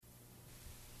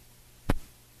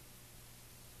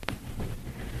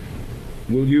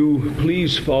Will you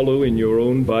please follow in your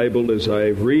own Bible as I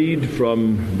read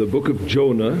from the book of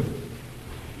Jonah,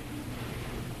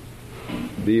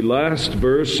 the last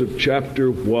verse of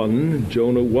chapter 1,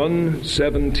 Jonah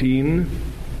 1:17,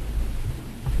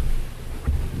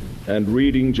 and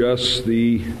reading just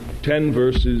the 10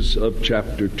 verses of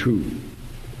chapter 2.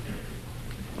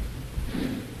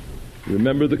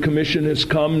 Remember, the commission has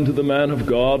come to the man of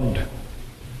God.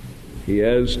 He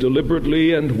has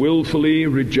deliberately and willfully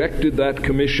rejected that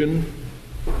commission.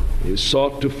 He has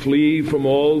sought to flee from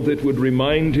all that would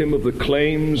remind him of the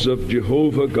claims of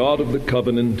Jehovah, God of the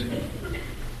covenant.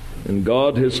 And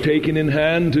God has taken in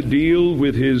hand to deal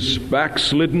with his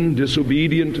backslidden,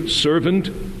 disobedient servant.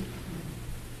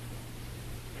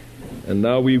 And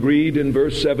now we read in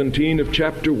verse 17 of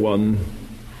chapter 1,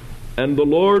 "And the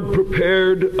Lord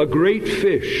prepared a great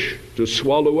fish to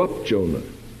swallow up Jonah.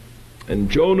 And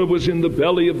Jonah was in the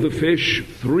belly of the fish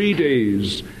 3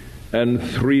 days and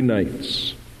 3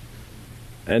 nights.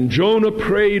 And Jonah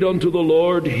prayed unto the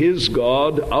Lord his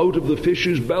God out of the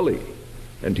fish's belly.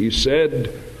 And he said,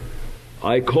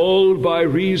 I called by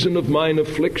reason of mine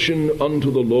affliction unto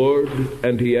the Lord,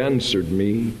 and he answered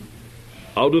me.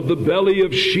 Out of the belly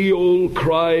of Sheol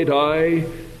cried I,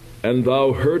 and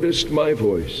thou heardest my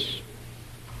voice.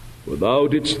 For thou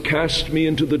didst cast me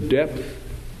into the depth,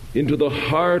 into the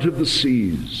heart of the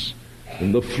seas,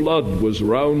 and the flood was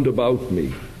round about me.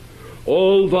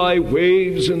 All thy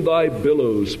waves and thy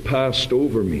billows passed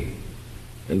over me.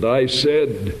 And I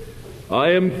said, I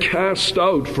am cast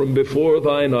out from before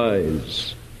thine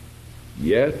eyes.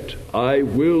 Yet I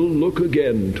will look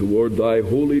again toward thy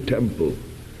holy temple.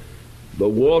 The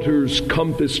waters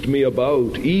compassed me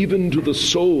about, even to the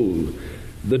soul.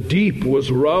 The deep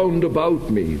was round about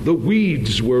me. The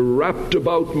weeds were wrapped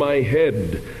about my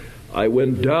head. I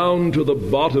went down to the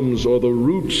bottoms or the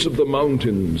roots of the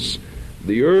mountains.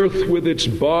 The earth with its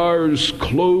bars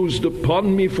closed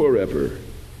upon me forever.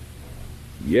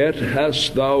 Yet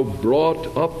hast thou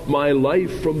brought up my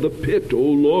life from the pit, O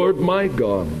Lord my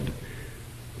God.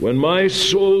 When my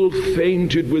soul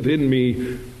fainted within me,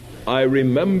 I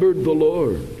remembered the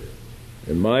Lord,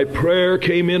 and my prayer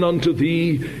came in unto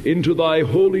thee into thy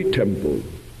holy temple.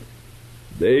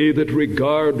 They that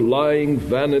regard lying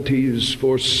vanities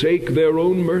forsake their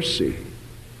own mercy.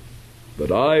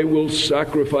 But I will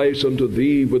sacrifice unto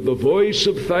thee with the voice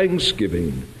of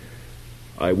thanksgiving.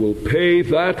 I will pay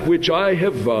that which I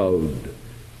have vowed.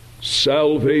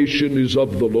 Salvation is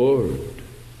of the Lord.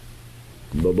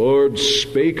 And the Lord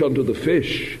spake unto the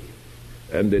fish,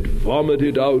 and it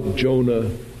vomited out Jonah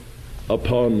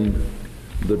upon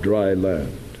the dry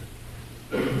land.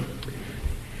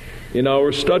 In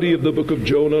our study of the book of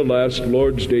Jonah last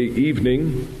Lord's Day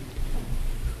evening,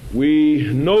 we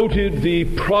noted the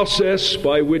process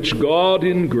by which God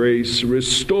in grace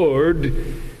restored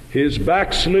his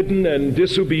backslidden and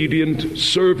disobedient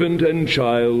servant and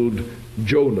child,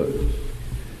 Jonah.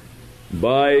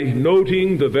 By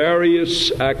noting the various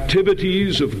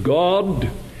activities of God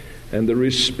and the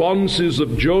responses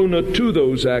of Jonah to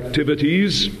those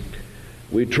activities,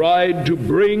 we tried to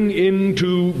bring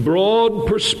into broad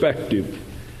perspective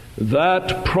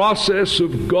that process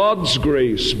of God's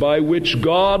grace by which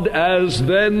God, as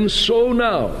then so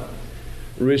now,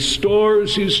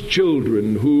 restores his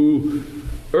children who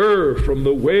err from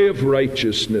the way of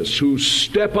righteousness, who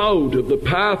step out of the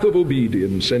path of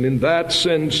obedience, and in that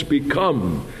sense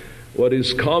become what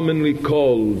is commonly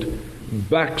called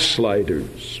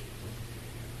backsliders.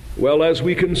 Well, as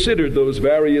we considered those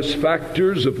various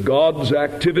factors of God's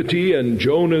activity and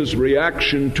Jonah's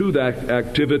reaction to that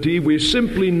activity, we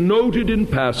simply noted in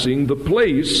passing the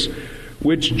place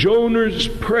which Jonah's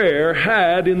prayer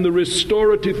had in the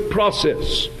restorative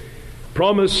process,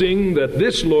 promising that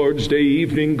this Lord's Day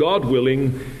evening, God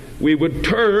willing, we would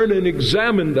turn and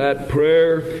examine that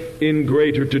prayer in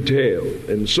greater detail.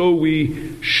 And so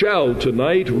we shall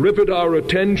tonight rivet our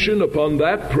attention upon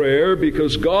that prayer,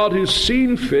 because God has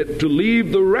seen fit to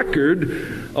leave the record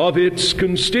of its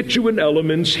constituent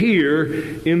elements here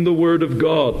in the Word of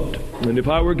God. And if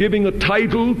I were giving a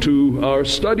title to our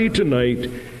study tonight,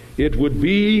 it would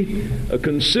be a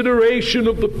consideration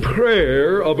of the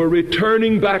prayer of a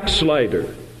returning backslider.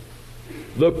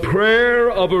 The prayer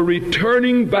of a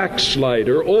returning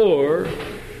backslider, or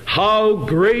how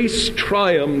grace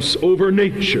triumphs over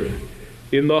nature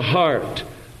in the heart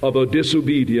of a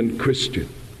disobedient Christian.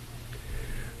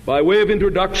 By way of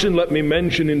introduction, let me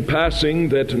mention in passing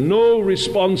that no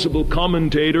responsible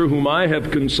commentator whom I have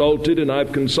consulted, and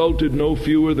I've consulted no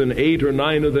fewer than 8 or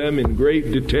 9 of them in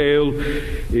great detail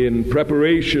in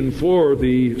preparation for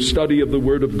the study of the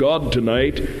Word of God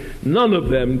tonight, none of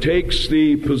them takes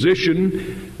the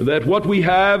position that what we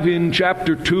have in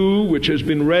chapter 2, which has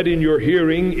been read in your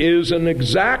hearing, is an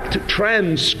exact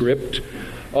transcript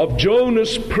of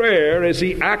Jonah's prayer as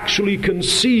he actually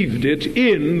conceived it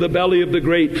in the belly of the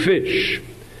great fish.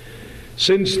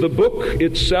 Since the book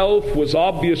itself was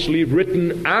obviously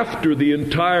written after the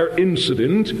entire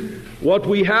incident, what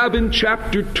we have in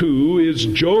chapter 2 is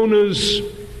Jonah's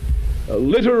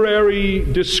literary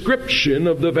description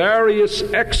of the various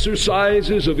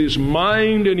exercises of his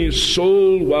mind and his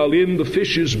soul while in the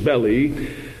fish's belly.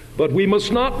 But we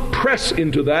must not press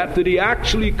into that he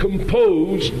actually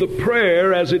composed the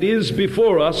prayer as it is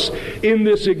before us in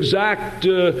this exact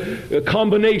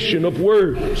combination of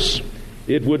words.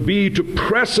 It would be to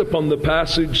press upon the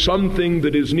passage something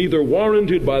that is neither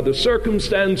warranted by the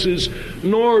circumstances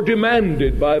nor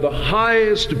demanded by the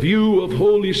highest view of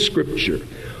Holy Scripture.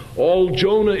 All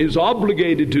Jonah is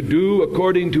obligated to do,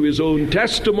 according to his own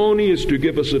testimony, is to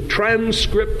give us a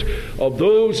transcript of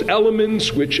those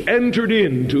elements which entered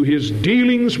into his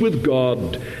dealings with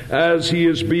God as he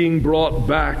is being brought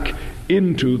back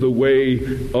into the way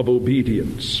of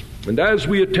obedience. And as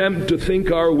we attempt to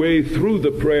think our way through the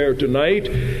prayer tonight,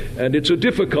 and it's a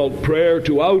difficult prayer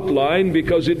to outline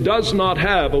because it does not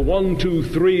have a 1, 2,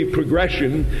 3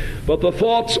 progression, but the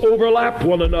thoughts overlap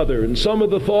one another, and some of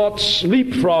the thoughts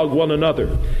leapfrog one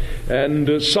another,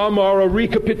 and some are a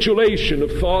recapitulation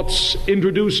of thoughts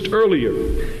introduced earlier.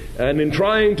 And in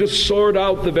trying to sort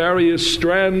out the various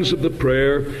strands of the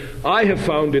prayer, I have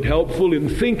found it helpful in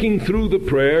thinking through the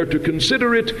prayer to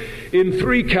consider it in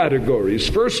 3 categories.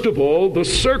 First of all, the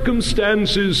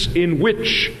circumstances in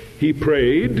which he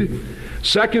prayed.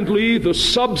 Secondly, the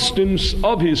substance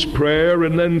of his prayer.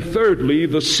 And then thirdly,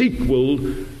 the sequel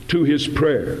to his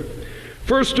prayer.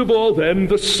 First of all, then,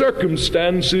 the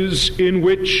circumstances in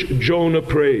which Jonah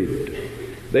prayed.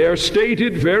 They are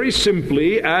stated very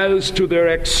simply as to their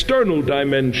external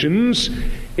dimensions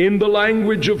in the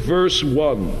language of verse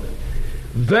 1.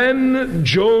 Then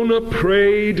Jonah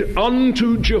prayed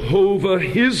unto Jehovah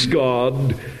his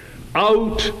God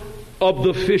out of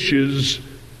the fish's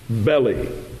belly.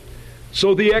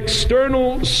 So the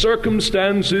external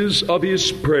circumstances of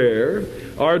his prayer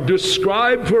are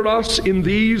described for us in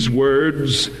these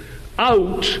words,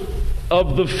 out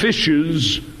of the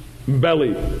fish's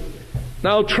belly.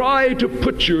 Now try to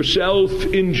put yourself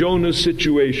in Jonah's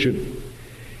situation.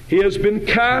 He has been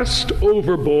cast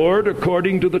overboard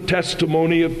according to the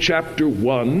testimony of chapter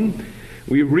 1.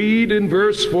 We read in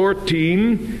verse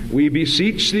 14, "We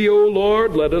beseech thee, O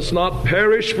Lord, let us not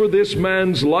perish for this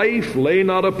man's life. Lay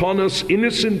not upon us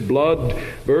innocent blood."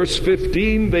 Verse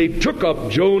 15, "They took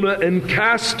up Jonah and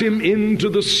cast him into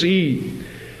the sea."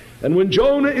 And when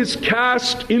Jonah is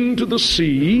cast into the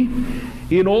sea,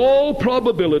 in all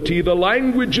probability, the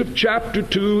language of chapter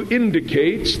 2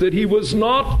 indicates that he was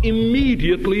not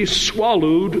immediately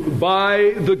swallowed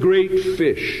by the great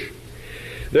fish.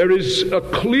 There is a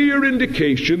clear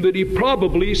indication that he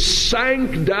probably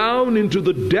sank down into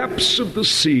the depths of the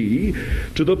sea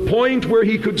to the point where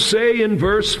he could say in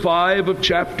verse 5 of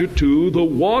chapter 2, "The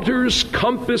waters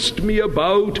compassed me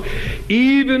about,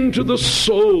 even to the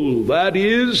soul." That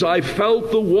is, I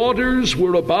felt the waters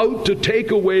were about to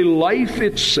take away life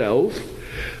itself.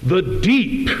 The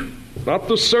deep, not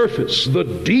the surface, the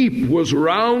deep was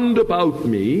round about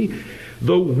me.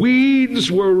 The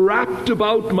weeds were wrapped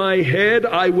about my head.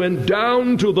 I went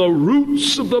down to the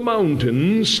roots of the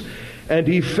mountains, and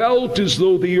he felt as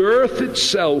though the earth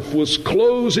itself was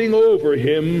closing over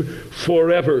him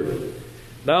forever.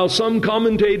 Now, some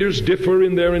commentators differ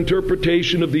in their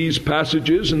interpretation of these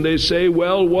passages, and they say,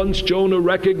 well, once Jonah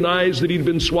recognized that he'd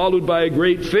been swallowed by a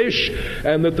great fish,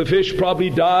 and that the fish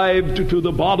probably dived to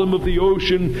the bottom of the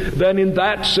ocean, then in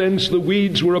that sense the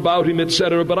weeds were about him,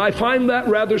 etc. But I find that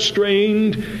rather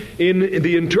strained in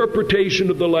the interpretation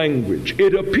of the language.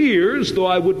 It appears, though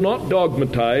I would not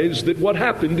dogmatize, that what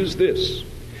happened is this.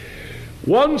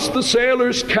 Once the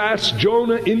sailors cast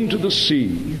Jonah into the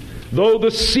sea, though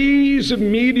the seas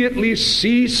immediately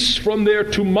cease from their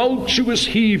tumultuous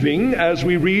heaving, as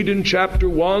we read in chapter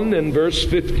 1 and verse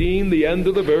 15, the end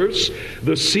of the verse,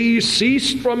 the sea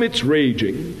ceased from its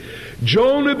raging,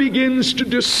 Jonah begins to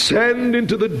descend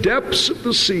into the depths of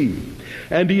the sea.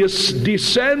 And he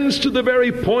descends to the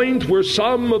very point where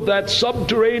some of that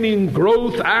subterranean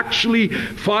growth actually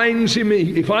finds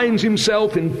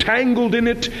himself entangled in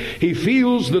it. He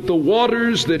feels that the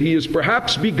waters that he has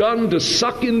perhaps begun to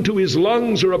suck into his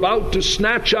lungs are about to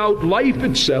snatch out life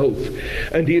itself.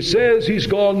 And he says he's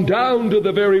gone down to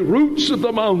the very roots of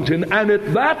the mountain. And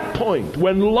at that point,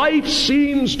 when life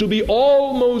seems to be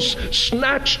almost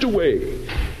snatched away,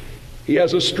 he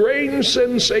has a strange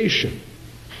sensation.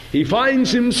 He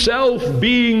finds himself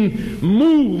being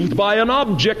moved by an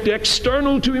object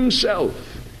external to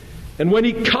himself. And when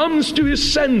he comes to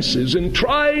his senses and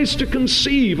tries to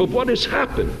conceive of what has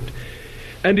happened,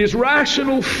 and his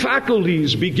rational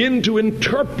faculties begin to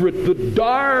interpret the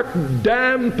dark,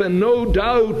 damp, and no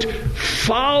doubt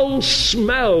foul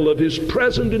smell of his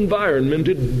present environment,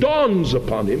 it dawns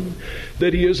upon him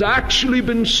that he has actually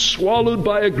been swallowed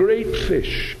by a great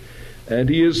fish. And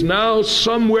he is now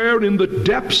somewhere in the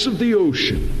depths of the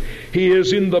ocean. He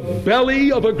is in the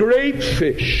belly of a great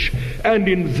fish. And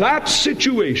in that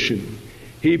situation,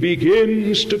 he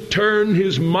begins to turn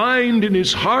his mind and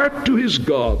his heart to his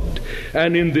God.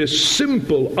 And in this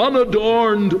simple,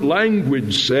 unadorned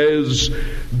language says,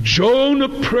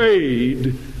 Jonah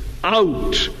prayed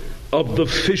out of the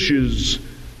fish's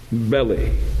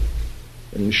belly.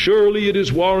 And surely it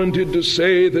is warranted to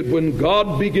say that when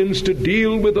God begins to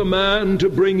deal with a man to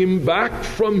bring him back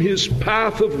from his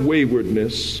path of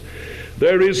waywardness,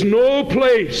 there is no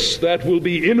place that will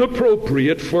be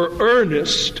inappropriate for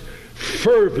earnest,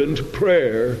 fervent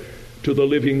prayer to the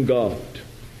living God.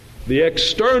 The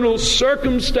external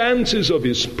circumstances of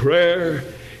his prayer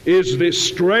is this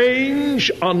strange,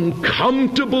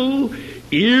 uncomfortable,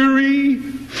 eerie,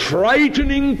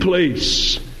 frightening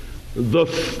place, the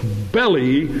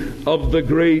belly of the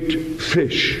great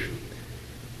fish.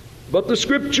 But the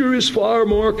Scripture is far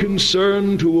more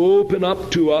concerned to open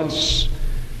up to us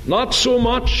not so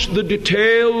much the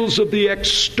details of the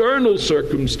external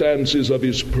circumstances of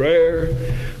his prayer,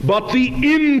 but the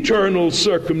internal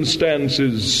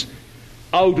circumstances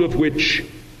out of which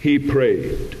he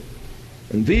prayed.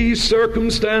 And these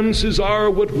circumstances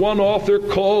are what one author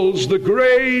calls the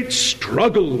great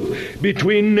struggle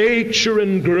between nature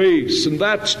and grace. And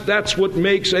that's what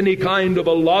makes any kind of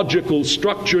a logical,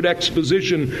 structured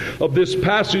exposition of this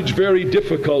passage very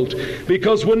difficult.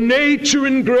 Because when nature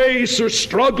and grace are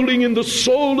struggling in the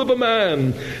soul of a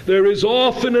man, there is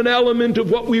often an element of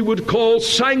what we would call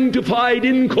sanctified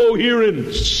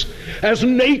incoherence. As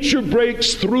nature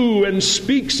breaks through and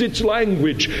speaks its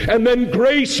language, and then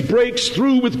grace breaks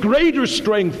through with greater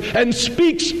strength and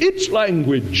speaks its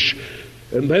language.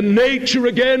 And then nature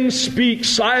again speaks,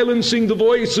 silencing the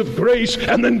voice of grace,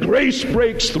 and then grace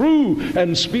breaks through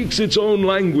and speaks its own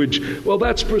language. Well,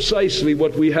 that's precisely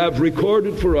what we have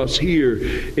recorded for us here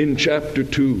in chapter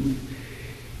 2.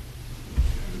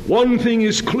 One thing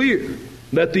is clear,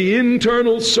 that the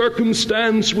internal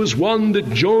circumstance was one that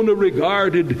Jonah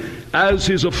regarded as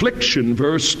his affliction.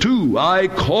 Verse 2, I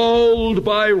called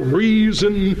by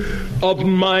reason of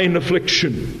mine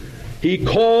affliction. He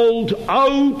called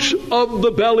out of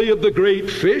the belly of the great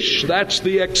fish. That's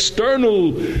the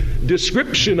external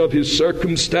description of his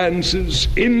circumstances.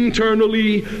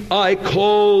 Internally, I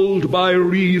called by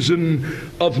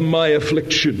reason of my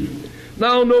affliction.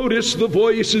 Now notice the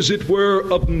voice, as it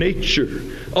were, of nature,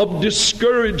 of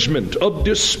discouragement, of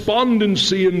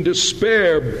despondency and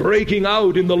despair breaking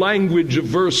out in the language of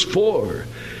verse 4.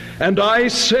 And I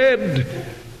said,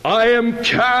 I am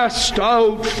cast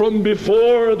out from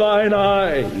before thine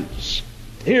eyes.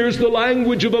 Here's the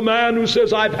language of a man who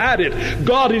says, I've had it.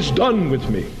 God is done with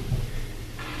me.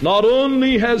 Not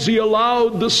only has he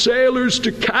allowed the sailors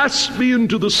to cast me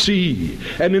into the sea,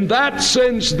 and in that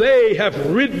sense they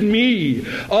have rid me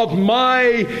of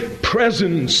my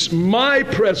presence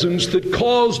that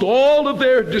caused all of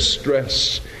their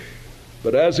distress.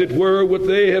 But as it were, what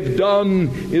they have done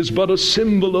is but a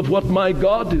symbol of what my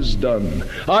God has done.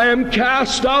 I am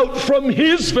cast out from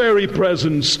his very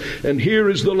presence. And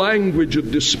here is the language of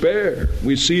despair.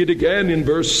 We see it again in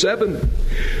verse 7.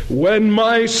 When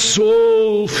my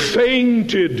soul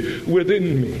fainted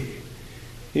within me.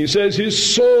 He says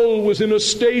his soul was in a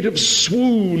state of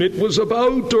swoon. It was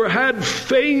about or had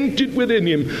fainted within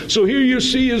him. So here you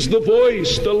see is the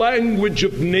voice, the language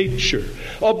of nature,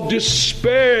 of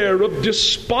despair, of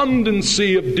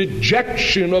despondency, of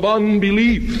dejection, of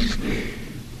unbelief.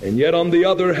 And yet on the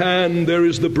other hand, there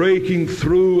is the breaking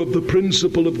through of the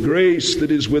principle of grace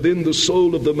that is within the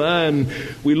soul of the man.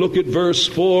 We look at verse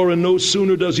 4, and no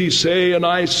sooner does he say, and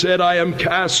I said, I am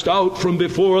cast out from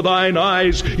before thine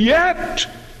eyes, yet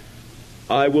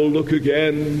I will look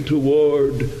again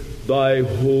toward thy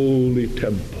holy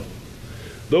temple.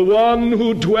 The one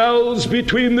who dwells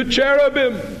between the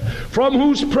cherubim, from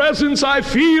whose presence I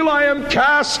feel I am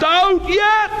cast out,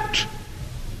 yet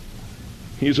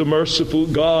he's a merciful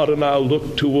God, and I'll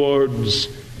look towards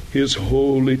his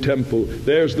holy temple.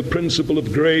 There's the principle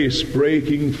of grace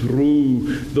breaking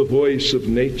through the voice of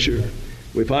nature.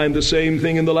 We find the same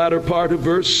thing in the latter part of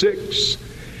verse 6.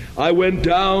 I went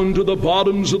down to the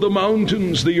bottoms of the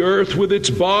mountains. The earth with its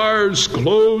bars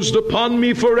closed upon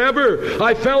me forever.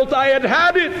 I felt I had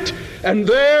had it, and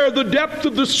there the depth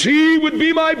of the sea would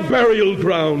be my burial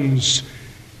grounds.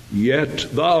 Yet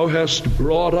thou hast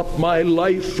brought up my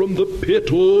life from the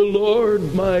pit, O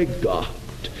Lord my God.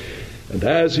 And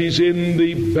as he's in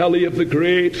the belly of the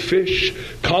great fish,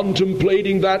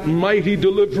 contemplating that mighty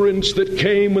deliverance that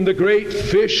came when the great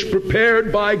fish prepared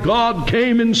by God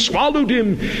came and swallowed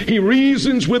him, he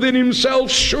reasons within himself,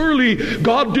 surely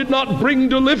God did not bring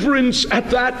deliverance at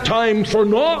that time for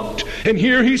naught. And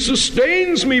here he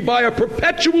sustains me by a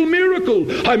perpetual miracle.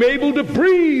 I'm able to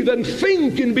breathe and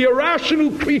think and be a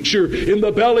rational creature in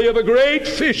the belly of a great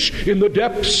fish in the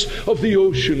depths of the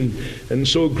ocean. And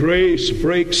so grace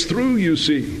breaks through, you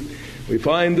see. We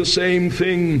find the same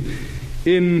thing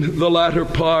in the latter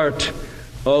part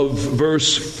of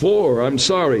verse 7.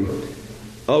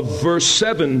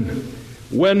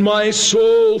 When my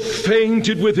soul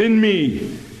fainted within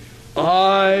me,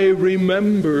 I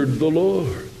remembered the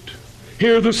Lord.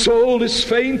 Here the soul is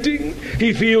fainting.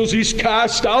 He feels he's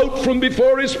cast out from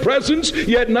before his presence.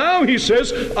 Yet now he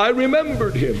says, I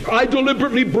remembered him. I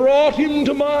deliberately brought him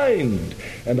to mind.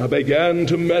 And I began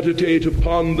to meditate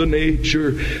upon the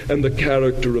nature and the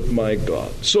character of my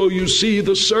God. So you see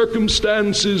the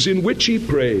circumstances in which he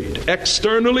prayed,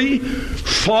 externally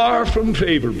far from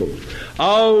favorable,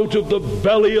 out of the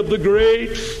belly of the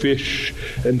great fish,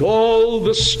 and all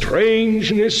the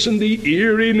strangeness and the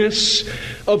eeriness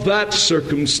of that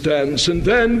circumstance, and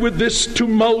then with this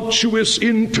tumultuous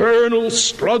internal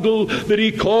struggle that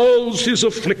he calls his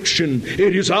affliction,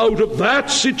 it is out of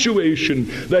that situation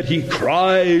that he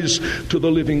cries to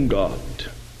the living God.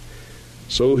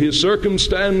 So his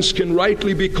circumstance can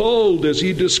rightly be called, as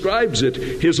he describes it,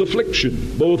 his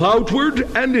affliction, both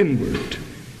outward and inward.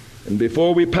 And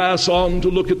before we pass on to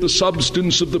look at the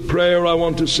substance of the prayer, I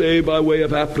want to say by way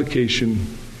of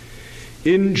application,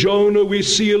 in Jonah we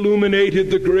see illuminated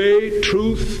the great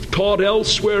truth taught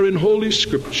elsewhere in Holy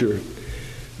Scripture,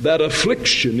 that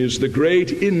affliction is the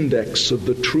great index of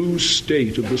the true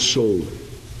state of the soul.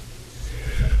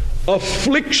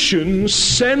 Afflictions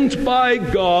sent by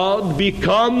God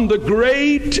become the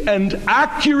great and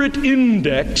accurate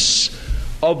index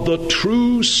of the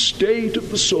true state of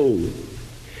the soul.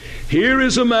 Here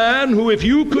is a man who, if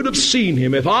you could have seen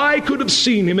him, if I could have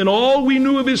seen him, and all we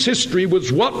knew of his history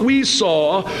was what we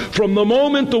saw from the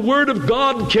moment the word of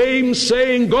God came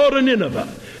saying, go to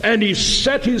Nineveh, and he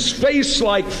set his face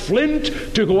like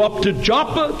flint to go up to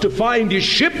Joppa to find his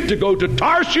ship to go to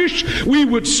Tarshish, we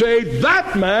would say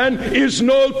that man is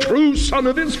no true son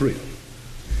of Israel.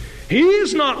 He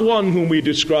is not one whom we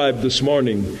described this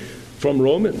morning from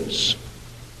Romans,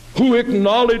 who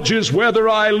acknowledges whether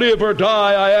I live or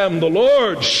die, I am the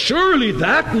Lord. Surely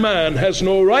that man has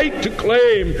no right to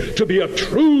claim to be a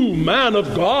true man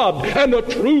of God and a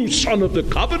true son of the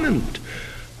covenant.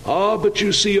 But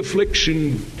you see,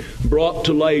 affliction brought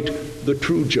to light the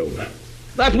true Jonah.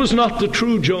 That was not the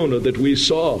true Jonah that we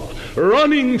saw,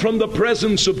 running from the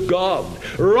presence of God,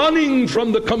 running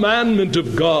from the commandment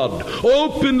of God,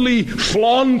 openly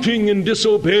flaunting and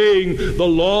disobeying the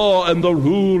law and the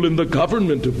rule and the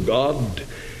government of God.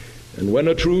 And when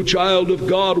a true child of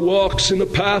God walks in a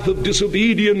path of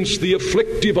disobedience, the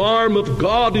afflictive arm of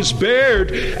God is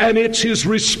bared, and it's his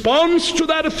response to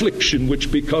that affliction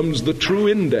which becomes the true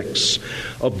index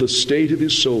of the state of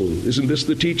his soul. Isn't this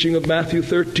the teaching of Matthew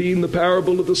 13, the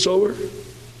parable of the sower?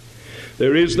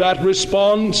 There is that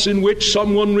response in which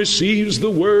someone receives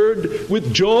the word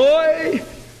with joy,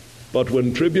 but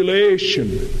when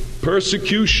tribulation,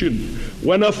 persecution,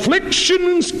 when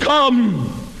afflictions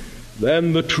come,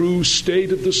 then the true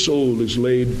state of the soul is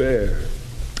laid bare.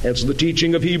 That's the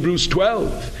teaching of Hebrews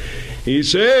 12. He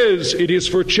says, it is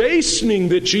for chastening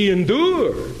that ye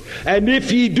endure. And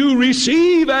if ye do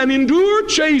receive and endure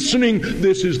chastening,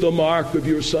 this is the mark of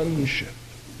your sonship.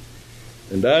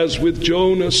 And as with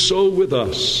Jonah, so with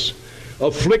us.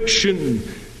 Affliction,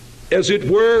 as it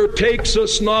were, takes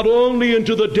us not only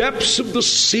into the depths of the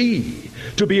sea,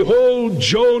 to behold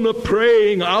Jonah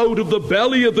praying out of the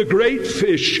belly of the great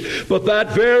fish, but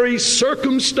that very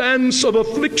circumstance of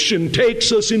affliction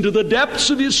takes us into the depths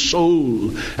of his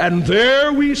soul, and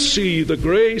there we see the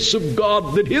grace of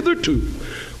God that hitherto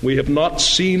we have not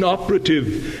seen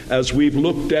operative as we've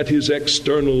looked at his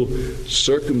external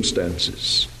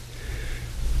circumstances.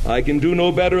 I can do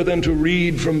no better than to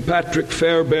read from Patrick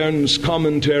Fairbairn's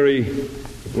commentary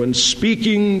when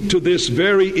speaking to this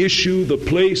very issue, the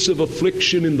place of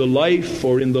affliction in the life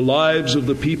or in the lives of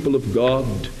the people of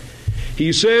God.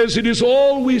 He says, it is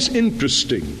always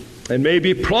interesting and may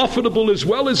be profitable as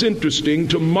well as interesting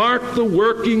to mark the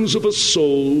workings of a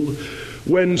soul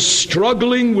when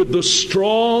struggling with the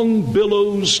strong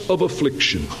billows of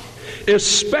affliction,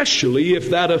 especially if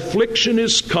that affliction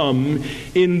has come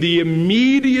in the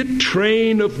immediate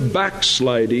train of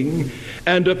backsliding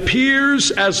and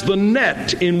appears as the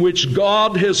net in which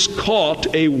God has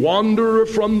caught a wanderer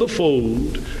from the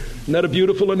fold. Isn't that a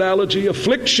beautiful analogy?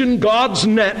 Affliction, God's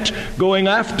net going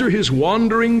after his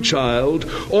wandering child,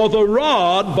 or the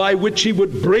rod by which he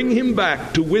would bring him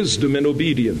back to wisdom and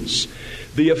obedience.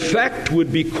 The effect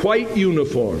would be quite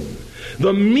uniform.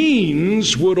 The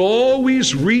means would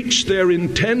always reach their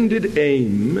intended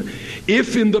aim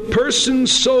if in the person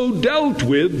so dealt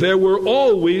with there were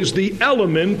always the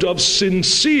element of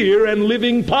sincere and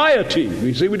living piety.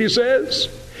 You see what he says?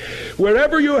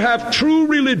 Wherever you have true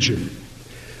religion,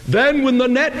 then when the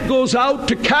net goes out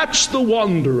to catch the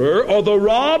wanderer, or the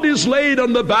rod is laid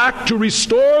on the back to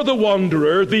restore the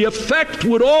wanderer, the effect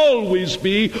would always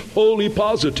be wholly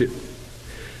positive.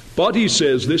 But he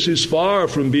says this is far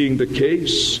from being the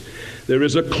case. There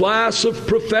is a class of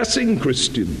professing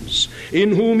Christians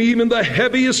in whom even the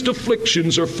heaviest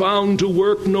afflictions are found to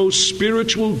work no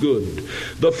spiritual good.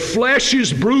 The flesh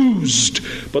is bruised,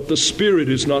 but the spirit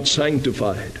is not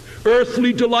sanctified.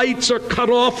 Earthly delights are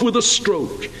cut off with a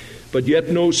stroke, but yet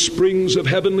no springs of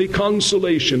heavenly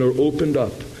consolation are opened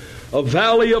up. A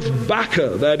valley of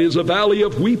Baca, that is, a valley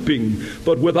of weeping,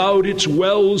 but without its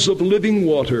wells of living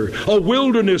water. A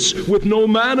wilderness with no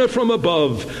manna from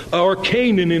above, or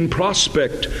Canaan in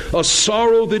prospect. A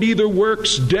sorrow that either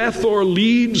works death or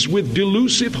leads with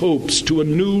delusive hopes to a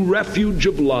new refuge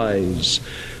of lies.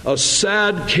 A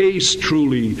sad case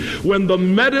truly, when the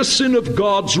medicine of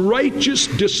God's righteous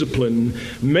discipline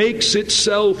makes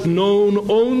itself known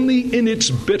only in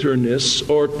its bitterness,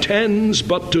 or tends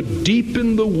but to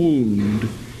deepen the wound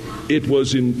it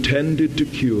was intended to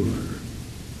cure.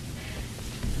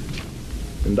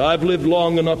 And I've lived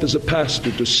long enough as a pastor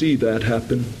to see that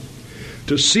happen.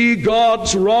 To see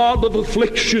God's rod of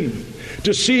affliction,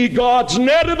 to see God's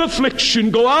net of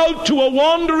affliction go out to a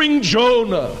wandering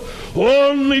Jonah,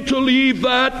 only to leave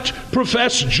that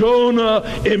professed Jonah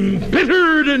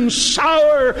embittered and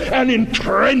sour and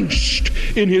entrenched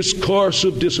in his course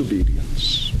of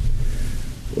disobedience.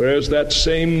 Whereas that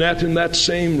same net and that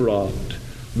same rod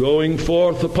going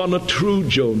forth upon a true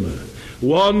Jonah,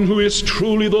 one who is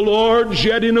truly the Lord's,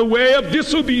 yet in a way of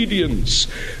disobedience,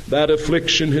 that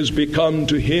affliction has become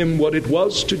to him what it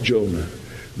was to Jonah,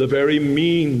 the very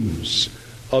means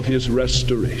of his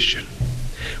restoration.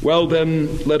 Well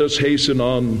then, let us hasten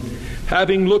on.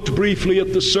 Having looked briefly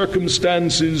at the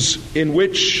circumstances in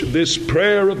which this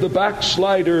prayer of the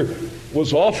backslider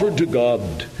was offered to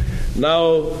God,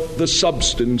 now the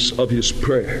substance of his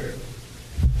prayer.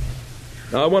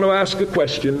 Now I want to ask a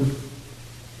question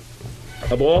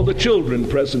of all the children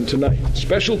present tonight.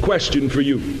 Special question for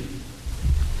you.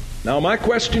 Now my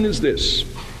question is this.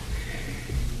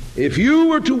 If you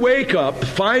were to wake up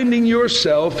finding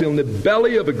yourself in the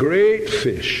belly of a great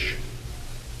fish,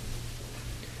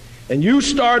 and you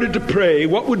started to pray,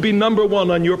 what would be number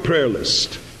one on your prayer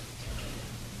list?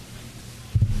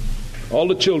 All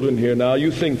the children here now, you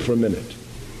think for a minute.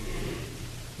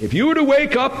 If you were to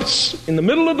wake up in the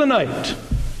middle of the night,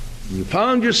 and you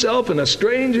found yourself in a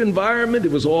strange environment,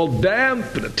 it was all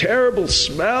damp and a terrible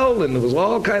smell, and it was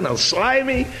all kind of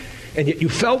slimy, and yet you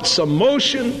felt some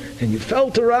motion, and you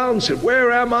felt around and said, where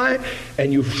am I?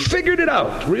 And you figured it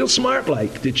out, real smart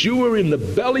like, that you were in the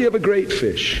belly of a great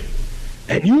fish.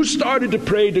 And you started to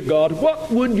pray to God. What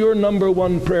would your number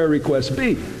one prayer request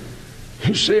be?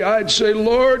 You say, I'd say,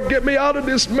 Lord, get me out of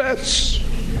this mess.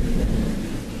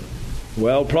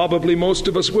 Well, probably most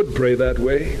of us would pray that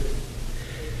way.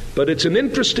 But it's an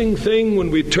interesting thing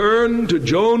when we turn to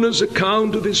Jonah's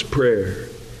account of his prayer,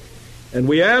 and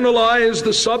we analyze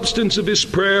the substance of his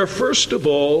prayer, first of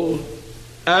all,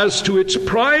 as to its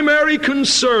primary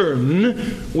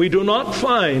concern, we do not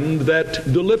find that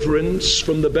deliverance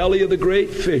from the belly of the great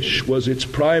fish was its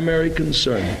primary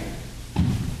concern.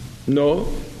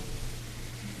 No.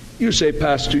 You say,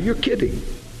 Pastor, you're kidding.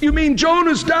 You mean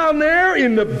Jonah's down there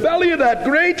in the belly of that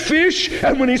great fish,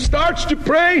 and when he starts to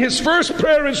pray, his first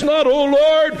prayer is not, oh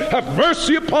Lord, have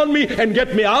mercy upon me and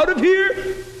get me out of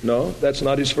here? No, that's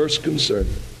not his first concern.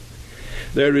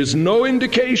 There is no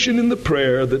indication in the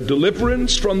prayer that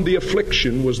deliverance from the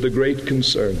affliction was the great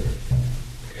concern.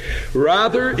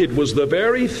 Rather, it was the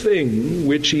very thing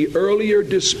which he earlier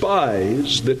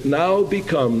despised that now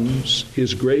becomes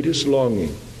his greatest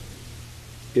longing,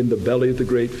 in the belly of the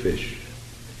great fish.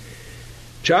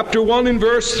 Chapter 1 in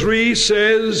verse 3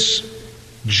 says,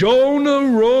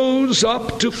 Jonah rose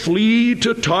up to flee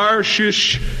to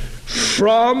Tarshish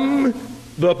from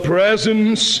the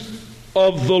presence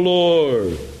of the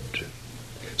Lord.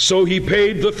 So he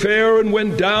paid the fare and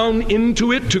went down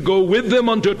into it to go with them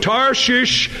unto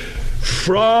Tarshish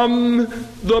from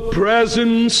the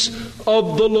presence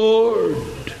of the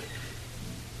Lord.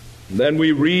 Then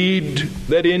we read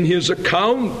that in his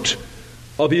account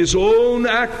of his own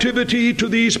activity to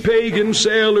these pagan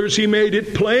sailors, he made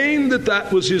it plain that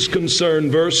that was his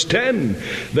concern. Verse 10,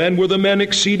 then were the men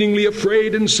exceedingly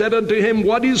afraid and said unto him,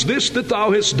 what is this that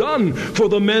thou hast done? For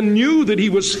the men knew that he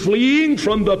was fleeing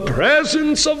from the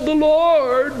presence of the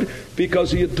Lord,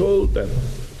 because he had told them.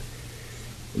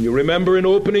 And you remember in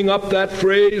opening up that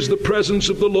phrase, the presence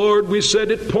of the Lord, we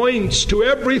said it points to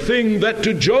everything that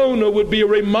to Jonah would be a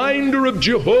reminder of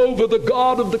Jehovah, the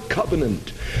God of the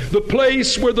covenant. The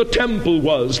place where the temple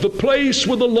was, the place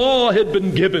where the law had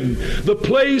been given, the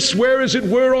place where, as it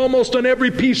were, almost on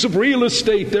every piece of real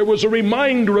estate, there was a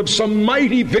reminder of some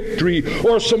mighty victory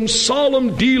or some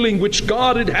solemn dealing which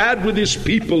God had had with his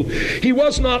people. He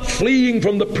was not fleeing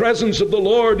from the presence of the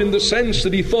Lord in the sense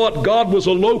that he thought God was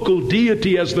a local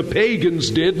deity as the pagans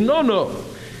did. No.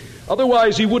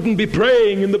 Otherwise he wouldn't be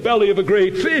praying in the belly of a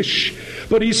great fish.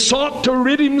 But he sought to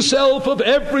rid himself of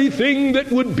everything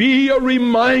that would be a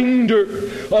reminder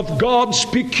of God's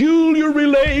peculiar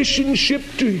relationship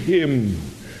to him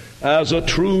as a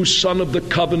true son of the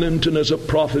covenant and as a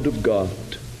prophet of God.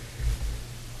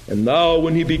 And now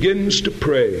when he begins to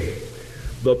pray,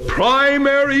 the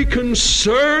primary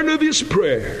concern of his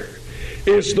prayer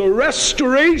is the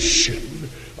restoration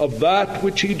of that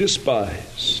which he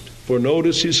despised. For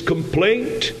notice his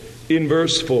complaint in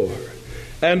verse 4.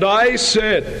 And I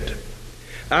said,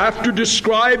 after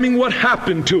describing what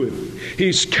happened to him,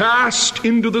 he's cast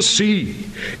into the sea,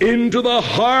 into the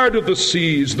heart of the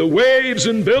seas. The waves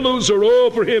and billows are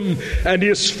over him, and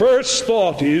his first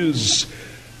thought is,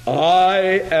 I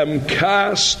am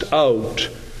cast out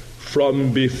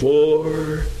from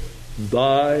before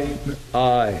thine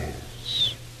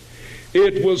eyes.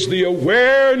 It was the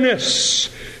awareness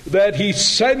that he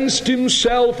sensed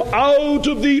himself out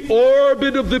of the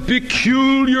orbit of the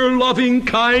peculiar loving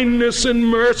kindness and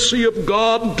mercy of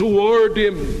God toward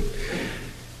him.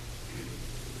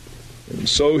 And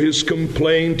so his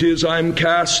complaint is, I'm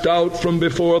cast out from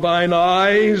before thine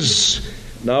eyes.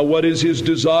 Now what is his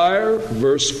desire?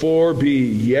 Verse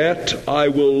 4b, yet I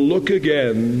will look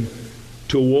again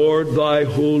toward thy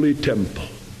holy temple.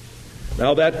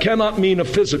 Now that cannot mean a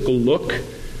physical look,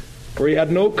 for he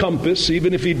had no compass.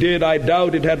 Even if he did, I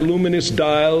doubt it had luminous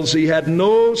dials. He had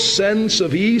no sense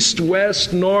of east,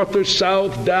 west, north, or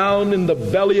south down in the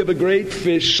belly of a great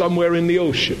fish somewhere in the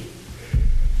ocean.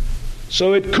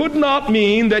 So it could not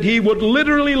mean that he would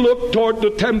literally look toward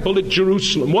the temple at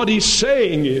Jerusalem. What he's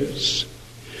saying is,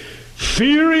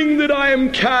 fearing that I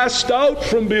am cast out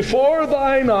from before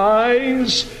thine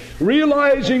eyes,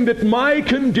 realizing that my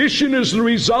condition is the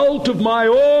result of my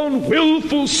own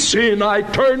willful sin, I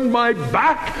turned my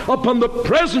back upon the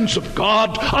presence of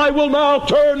God. I will now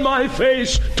turn my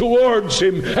face towards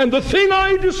him, and the thing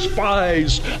I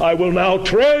despised I will now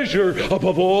treasure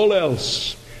above all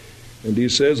else. And he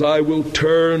says, I will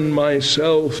turn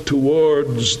myself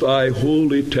towards thy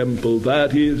holy temple.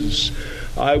 That is,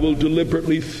 I will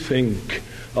deliberately think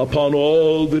upon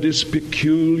all that is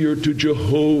peculiar to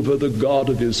Jehovah, the God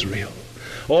of Israel.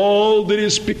 All that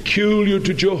is peculiar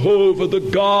to Jehovah, the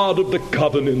God of the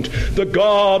covenant, the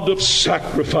God of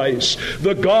sacrifice,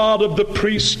 the God of the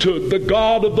priesthood, the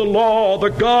God of the law, the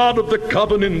God of the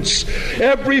covenants.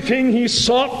 Everything he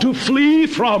sought to flee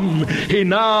from, he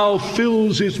now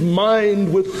fills his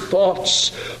mind with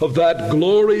thoughts of that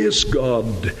glorious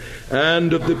God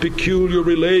and of the peculiar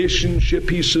relationship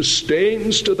he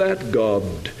sustains to that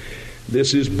God.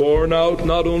 This is borne out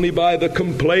not only by the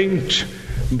complaint,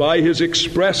 by his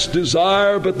expressed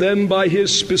desire, but then by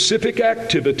his specific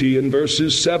activity in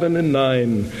verses 7 and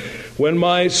 9. When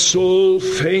my soul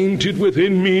fainted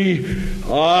within me,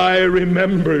 I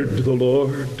remembered the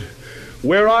Lord.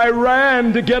 Where I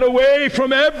ran to get away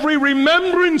from every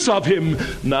remembrance of him,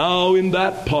 now in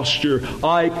that posture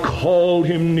I call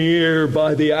him near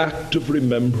by the act of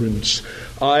remembrance.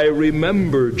 I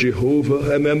remember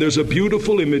Jehovah. And then there's a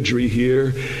beautiful imagery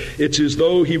here. It's as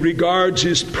though he regards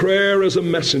his prayer as a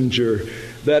messenger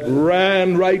that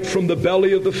ran right from the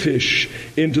belly of the fish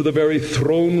into the very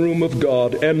throne room of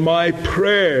God. And my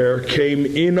prayer came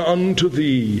in unto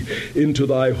thee into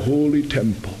thy holy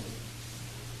temple.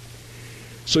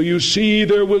 So you see,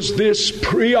 there was this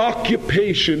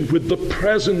preoccupation with the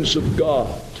presence of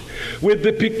God, with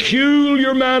the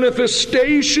peculiar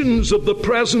manifestations of the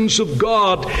presence of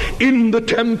God in the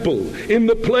temple, in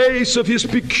the place of his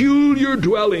peculiar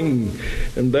dwelling.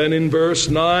 And then in verse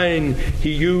 9,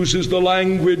 he uses the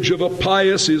language of a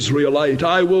pious Israelite.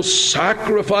 I will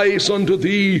sacrifice unto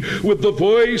thee with the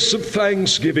voice of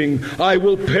thanksgiving. I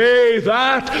will pay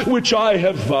that which I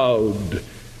have vowed.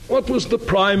 What was the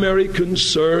primary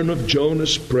concern of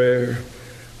Jonah's prayer?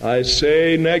 I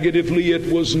say negatively,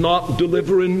 it was not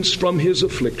deliverance from his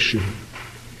affliction.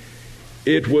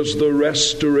 It was the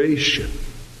restoration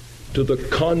to the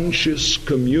conscious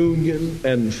communion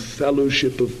and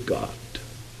fellowship of God.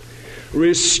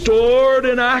 Restored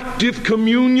and active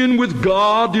communion with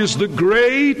God is the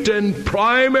great and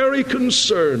primary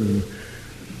concern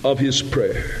of his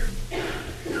prayer.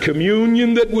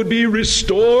 Communion that would be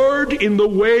restored in the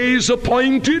ways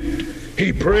appointed.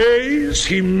 He prays,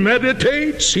 he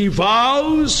meditates, he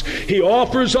vows, he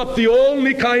offers up the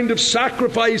only kind of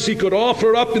sacrifice he could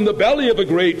offer up in the belly of a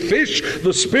great fish,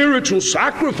 the spiritual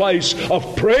sacrifice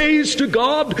of praise to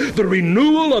God, the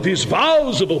renewal of his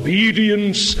vows of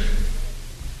obedience.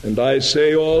 And I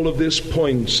say all of this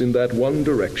points in that one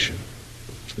direction.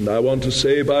 And I want to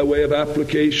say by way of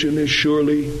application, as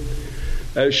surely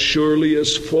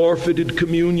as forfeited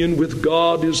communion with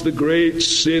God is the great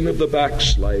sin of the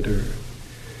backslider,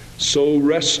 so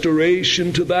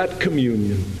restoration to that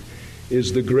communion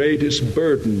is the greatest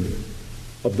burden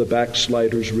of the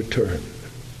backslider's return.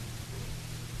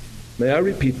 May I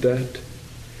repeat that?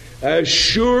 As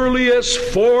surely as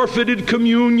forfeited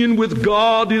communion with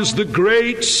God is the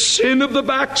great sin of the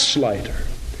backslider,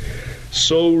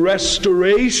 so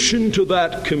restoration to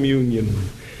that communion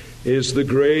is the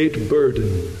great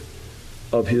burden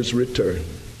of his return.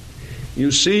 You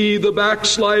see, the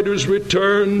backslider's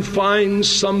return finds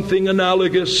something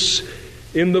analogous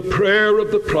in the prayer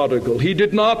of the prodigal. He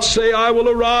did not say, I will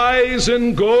arise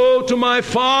and go to my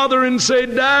father and say,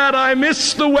 Dad, I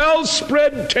miss the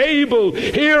well-spread table.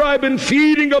 Here I've been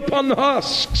feeding upon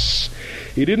husks.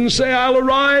 He didn't say, I'll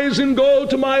arise and go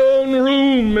to my own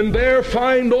room and there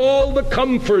find all the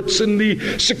comforts and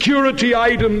the security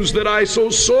items that I so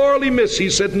sorely miss. He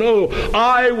said, no,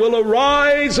 I will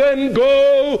arise and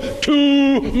go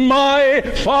to my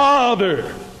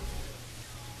Father.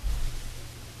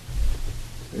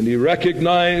 And he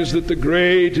recognized that the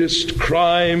greatest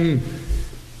crime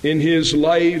in his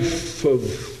life of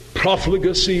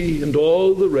profligacy and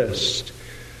all the rest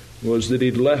was that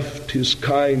he'd left his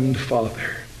kind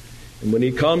father. And when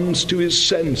he comes to his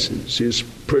senses, his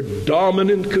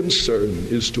predominant concern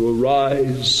is to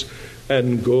arise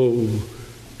and go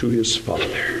to his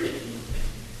father.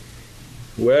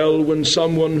 Well, when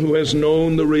someone who has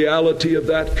known the reality of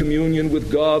that communion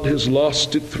with God has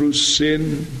lost it through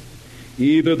sin,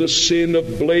 either the sin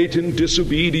of blatant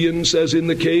disobedience, as in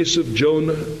the case of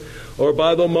Jonah, or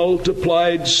by the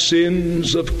multiplied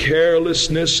sins of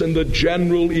carelessness and the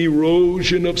general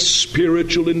erosion of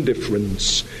spiritual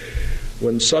indifference,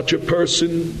 when such a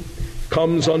person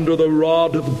comes under the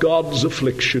rod of God's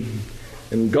affliction,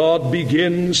 and God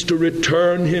begins to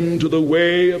return him to the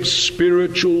way of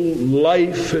spiritual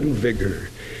life and vigor,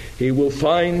 he will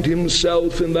find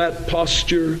himself in that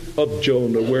posture of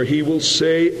Jonah, where he will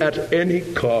say, at any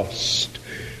cost,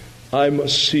 I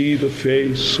must see the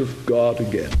face of God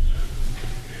again.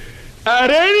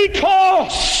 At any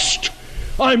cost,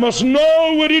 I must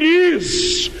know what it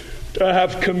is to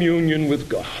have communion with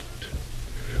God.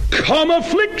 Come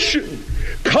affliction,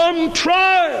 come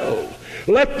trial,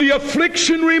 let the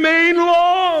affliction remain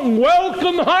long.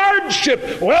 Welcome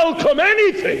hardship, welcome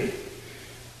anything,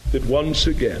 that once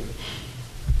again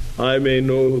I may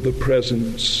know the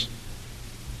presence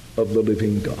of the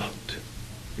living God.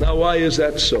 Now, why is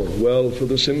that so? Well, for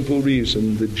the simple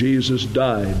reason that Jesus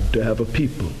died to have a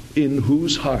people in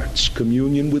whose hearts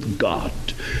communion with God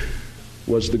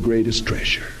was the greatest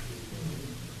treasure.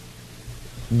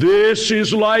 This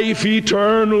is life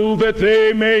eternal, that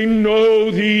they may know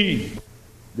thee,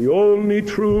 the only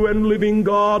true and living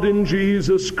God, in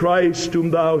Jesus Christ,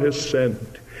 whom thou hast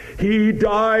sent. He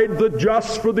died, the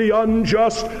just for the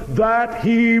unjust, that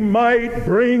he might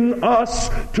bring us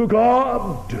to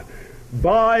God.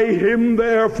 By him,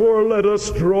 therefore, let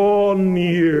us draw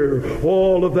near.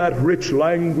 All of that rich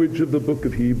language of the book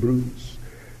of Hebrews.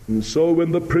 And so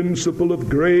when the principle of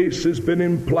grace has been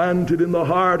implanted in the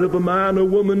heart of a man, a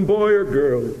woman, boy, or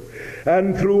girl,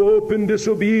 and through open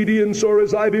disobedience, or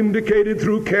as I've indicated,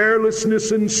 through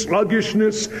carelessness and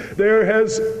sluggishness, there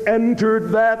has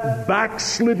entered that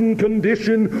backslidden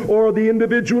condition, or the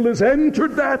individual has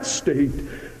entered that state,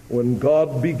 when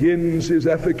God begins his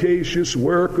efficacious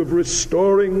work of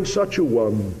restoring such a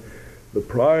one, The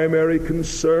primary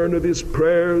concern of his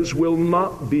prayers will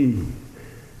not be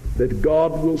that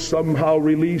God will somehow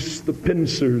release the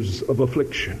pincers of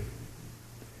affliction.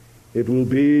 It will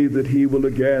be that he will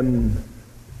again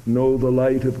know the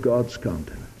light of God's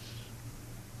countenance.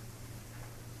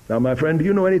 Now, my friend, do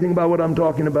you know anything about what I'm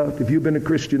talking about? If you've been a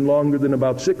Christian longer than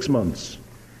about 6 months,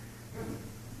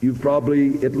 you've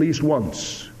probably at least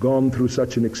once gone through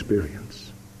such an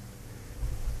experience.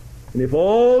 And if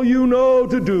all you know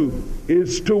to do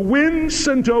is to wince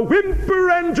and to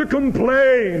whimper and to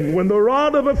complain when the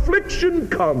rod of affliction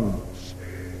comes,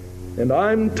 and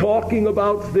I'm talking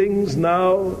about things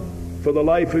now, for the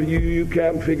life of you, you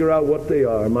can't figure out what they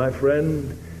are, my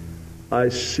friend, I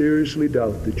seriously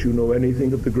doubt that you know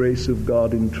anything of the grace of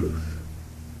God in truth.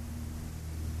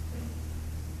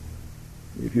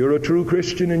 If you're a true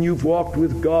Christian and you've walked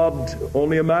with God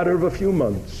only a matter of a few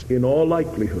months, in all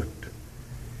likelihood,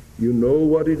 you know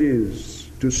what it is,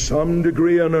 to some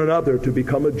degree or another, to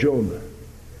become a Jonah,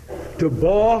 to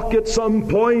balk at some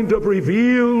point of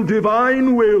revealed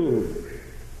divine will,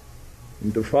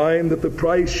 and to find that the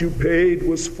price you paid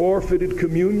was forfeited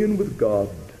communion with God,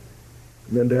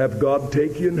 and then to have God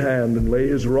take you in hand and lay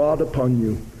his rod upon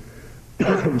you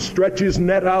and stretch his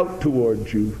net out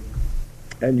towards you,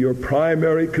 and your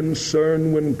primary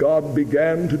concern when God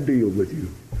began to deal with you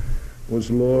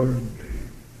was, Lord,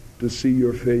 to see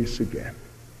your face again.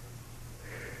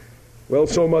 Well,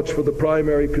 so much for the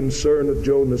primary concern of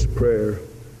Jonah's prayer.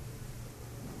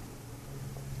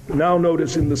 Now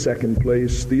notice in the second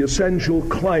place the essential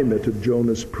climate of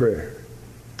Jonah's prayer.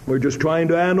 We're just trying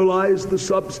to analyze the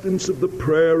substance of the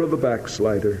prayer of a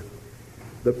backslider.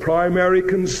 The primary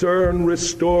concern,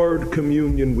 restored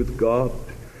communion with God.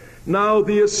 Now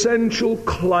the essential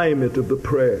climate of the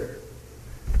prayer.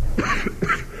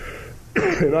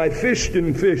 And I fished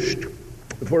and fished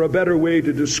for a better way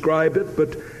to describe it,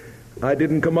 but I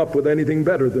didn't come up with anything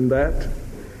better than that,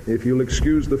 if you'll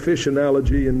excuse the fish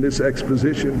analogy in this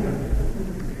exposition.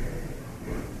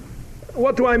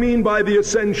 What do I mean by the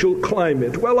essential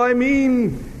climate? Well, I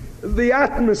mean the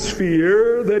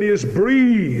atmosphere that is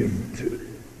breathed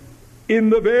in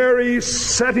the very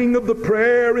setting of the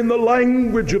prayer, in the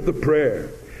language of the prayer.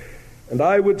 And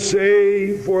I would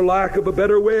say, for lack of a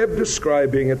better way of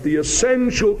describing it, the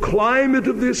essential climate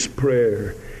of this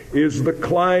prayer is the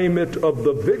climate of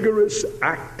the vigorous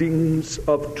actings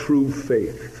of true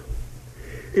faith.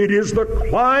 It is the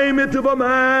climate of a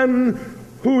man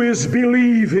who is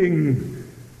believing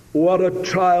what a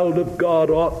child of God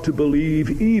ought to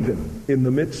believe, even in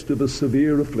the midst of a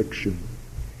severe affliction.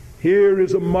 Here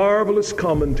is a marvelous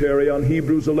commentary on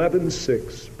Hebrews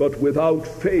 11:6. But without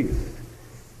faith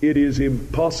it is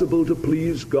impossible to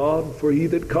please God, for he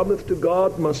that cometh to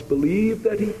God must believe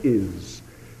that he is,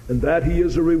 and that he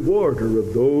is a rewarder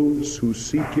of those who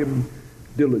seek him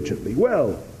diligently.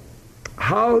 Well,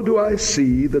 how do I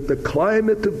see that the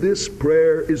climate of this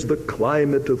prayer is the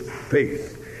climate of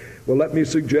faith? Well, let me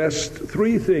suggest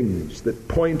 3 things that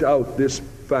point out this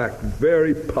fact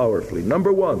very powerfully.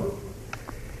 Number 1,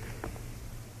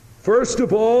 first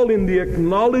of all, in the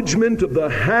acknowledgement of the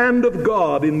hand of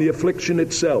God in the affliction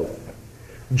itself.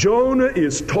 Jonah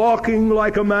is talking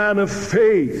like a man of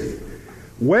faith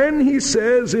when he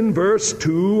says in verse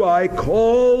 2, I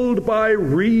called by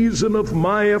reason of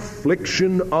my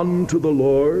affliction unto the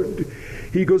Lord.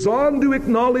 He goes on to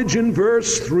acknowledge in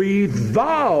verse 3,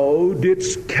 thou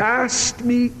didst cast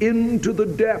me into the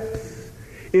depth,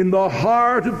 in the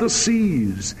heart of the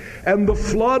seas, and the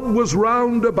flood was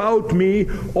round about me.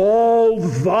 All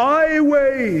thy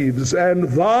waves and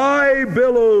thy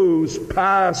billows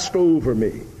passed over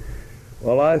me.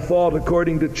 Well, I thought,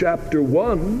 according to chapter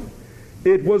 1,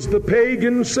 it was the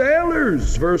pagan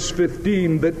sailors, verse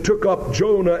 15, that took up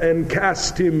Jonah and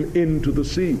cast him into the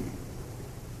sea.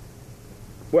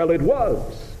 Well, it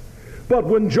was. But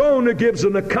when Jonah gives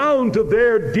an account of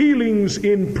their dealings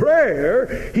in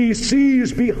prayer, he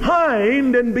sees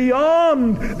behind and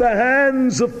beyond the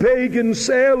hands of pagan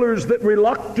sailors that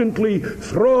reluctantly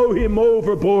throw him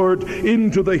overboard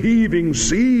into the heaving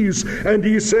seas. And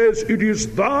he says, it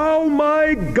is thou,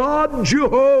 my God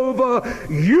Jehovah,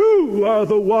 you are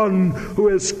the one who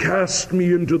has cast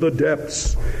me into the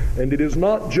depths. And it is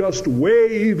not just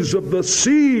waves of the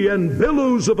sea and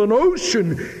billows of an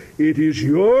ocean. It is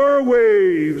your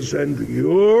waves and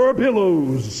your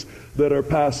billows that are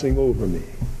passing over me.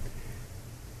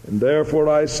 And therefore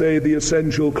I say the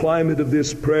essential climate of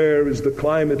this prayer is the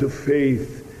climate of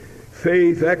faith.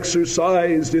 Faith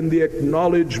exercised in the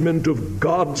acknowledgement of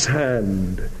God's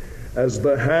hand as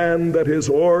the hand that has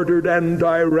ordered and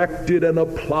directed and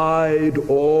applied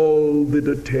all the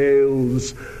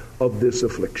details of this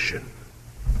affliction.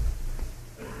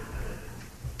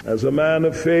 As a man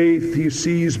of faith, he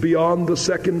sees beyond the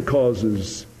second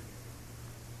causes,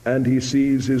 and he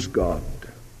sees his God.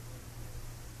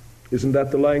 Isn't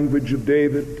that the language of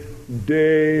David?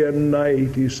 Day and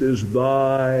night, he says,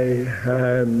 thy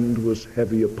hand was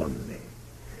heavy upon me.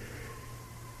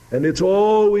 And it's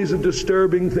always a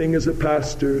disturbing thing as a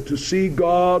pastor to see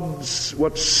God's,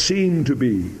 what seem to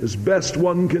be, as best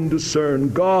one can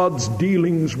discern, God's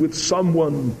dealings with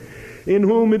someone in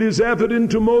whom it is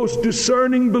evident to most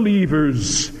discerning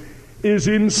believers is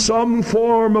in some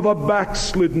form of a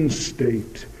backslidden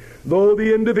state. Though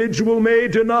the individual may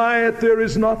deny it, there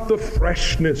is not the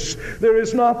freshness. There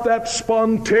is not that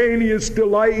spontaneous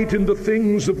delight in the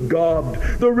things of God.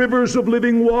 The rivers of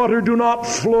living water do not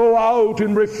flow out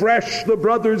and refresh the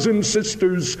brothers and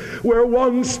sisters. Where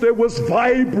once there was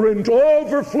vibrant,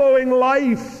 overflowing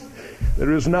life,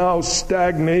 there is now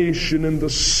stagnation in the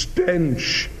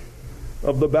stench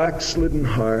of the backslidden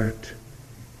heart.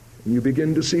 And you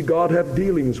begin to see God have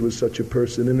dealings with such a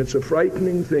person, and it's a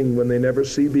frightening thing when they never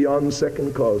see beyond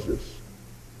second causes.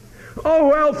 Oh,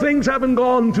 well, things haven't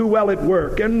gone too well at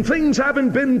work, and things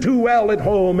haven't been too well at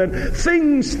home, and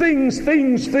things.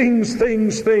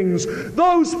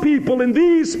 Those people, and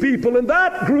these people, and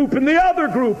that group, and the other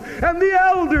group, and the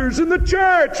elders, and the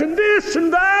church, and this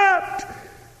and that.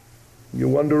 You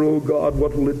wonder, oh God,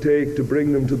 what will it take to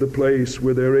bring them to the place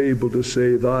where they're able to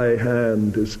say, thy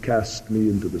hand has cast me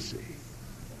into the sea.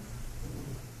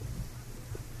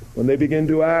 When they begin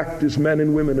to act as men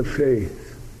and women of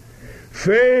faith.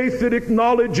 Faith that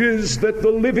acknowledges that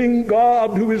the living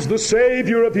God, who is the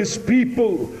Savior of his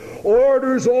people,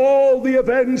 orders all the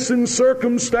events and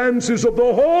circumstances of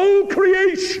the whole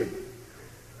creation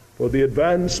for the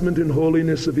advancement and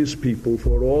holiness of his people,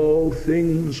 for all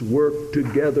things work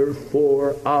together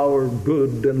for our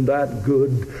good, and that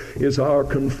good is our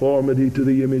conformity to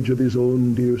the image of his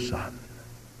own dear Son.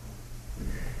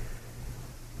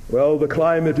 Well, the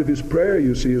climate of his prayer,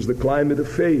 you see, is the climate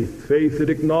of faith. Faith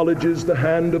that acknowledges the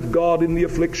hand of God in the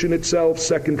affliction itself.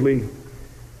 Secondly,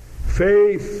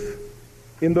 faith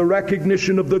in the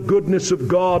recognition of the goodness of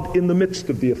God in the midst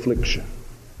of the affliction.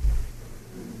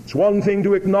 It's one thing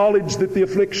to acknowledge that the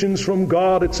affliction's from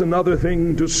God. It's another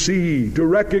thing to see, to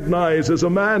recognize as a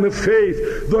man of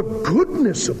faith the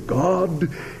goodness of God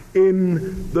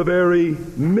in the very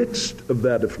midst of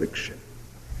that affliction.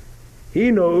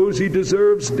 He knows he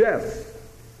deserves death.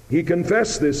 He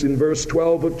confessed this in verse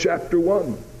 12 of chapter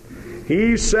 1.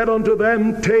 He said unto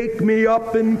them, take me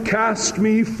up and cast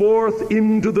me forth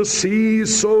into the sea,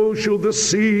 so shall the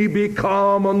sea be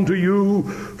calm unto you.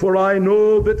 For I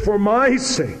know that for my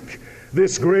sake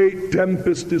this great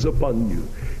tempest is upon you.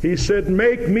 He said,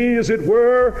 make me, as it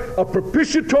were, a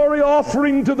propitiatory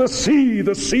offering to the sea.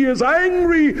 The sea is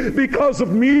angry because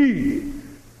of me.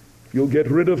 If you'll get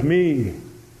rid of me,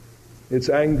 its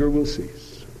anger will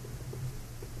cease.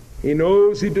 He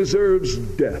knows he deserves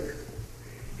death.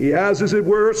 He has, as it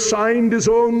were, signed his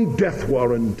own death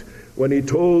warrant when he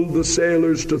told the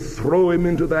sailors to throw him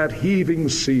into that heaving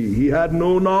sea. He had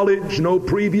no knowledge, no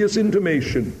previous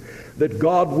intimation that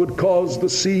God would cause the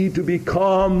sea to be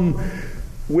calm,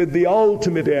 with the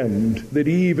ultimate end that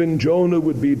even Jonah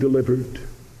would be delivered.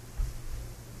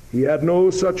 He had no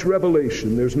such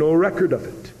revelation. There's no record of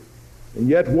it. And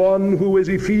yet one who, as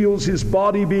he feels his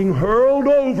body being hurled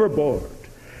overboard,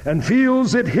 and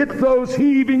feels it hit those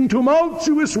heaving,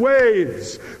 tumultuous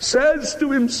waves, says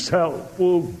to himself,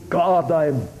 oh God,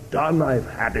 I'm done, I've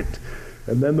had it.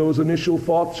 And then those initial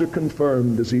thoughts are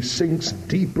confirmed as he sinks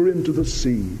deeper into the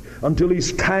sea until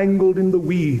he's tangled in the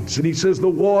weeds. And he says, the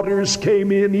waters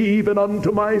came in even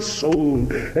unto my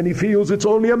soul. And he feels it's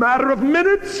only a matter of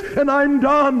minutes and I'm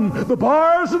done. The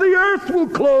bars of the earth will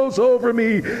close over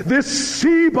me. This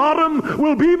sea bottom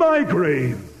will be my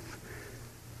grave.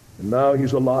 And now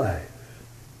he's alive.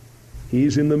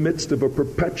 He's in the midst of a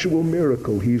perpetual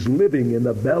miracle. He's living in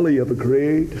the belly of a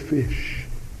great fish.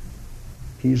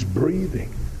 He's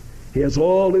breathing. He has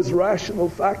all his rational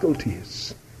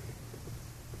faculties.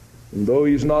 And though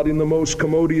he's not in the most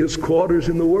commodious quarters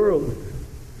in the world,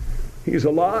 he's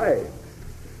alive.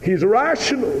 He's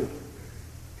rational.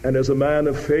 And as a man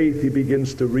of faith, he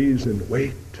begins to reason,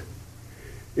 wait,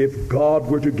 if God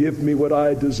were to give me what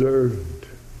I deserved,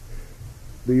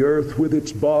 the earth with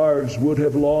its bars would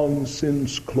have long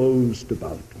since closed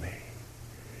about me.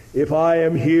 If I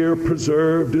am here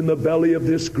preserved in the belly of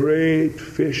this great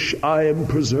fish, I am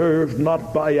preserved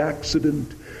not by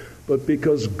accident, but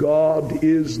because God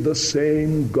is the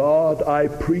same God I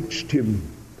preached him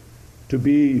to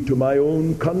be to my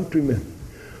own countrymen.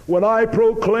 when I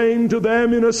proclaim to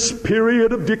them in a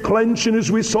period of declension,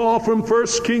 as we saw from 1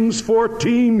 Kings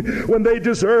 14, when they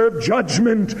deserved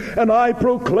judgment, and I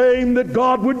proclaim that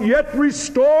God would yet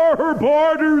restore her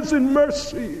borders in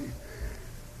mercy.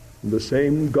 The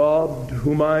same God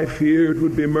whom I feared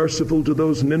would be merciful to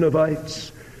those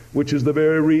Ninevites, which is the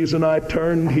very reason I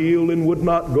turned heel and would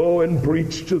not go and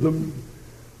preach to them.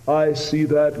 I see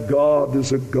that God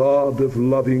is a God of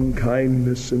loving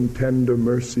kindness and tender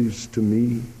mercies to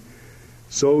me.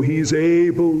 So he's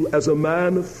able, as a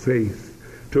man of faith,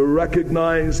 to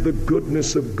recognize the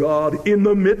goodness of God in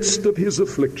the midst of his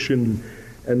affliction.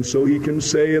 And so he can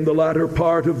say in the latter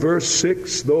part of verse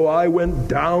 6, though I went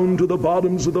down to the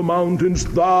bottoms of the mountains,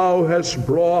 thou hast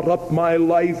brought up my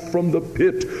life from the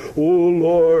pit, O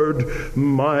Lord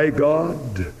my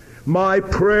God. My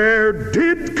prayer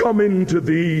did come into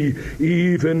thee,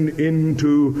 even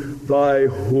into thy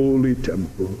holy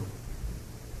temple.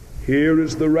 Here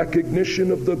is the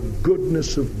recognition of the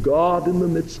goodness of God in the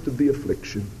midst of the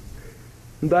affliction.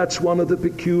 And that's one of the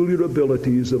peculiar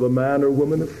abilities of a man or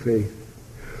woman of faith,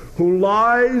 who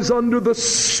lies under the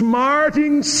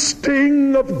smarting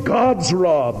sting of God's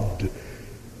rod,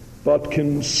 but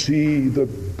can see the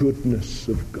goodness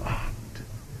of God.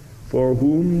 For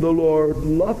whom the Lord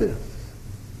loveth,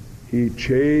 he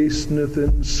chasteneth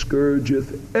and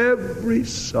scourgeth every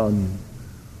son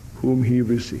whom he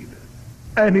receiveth.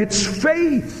 And it's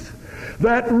faith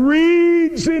that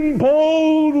reads in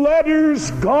bold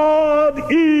letters, God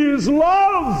is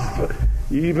love,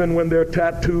 even when they're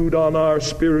tattooed on our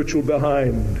spiritual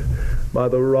behind by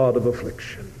the rod of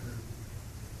affliction.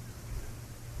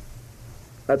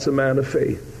 That's a man of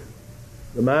faith.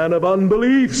 The man of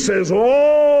unbelief says,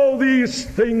 all these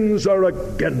things are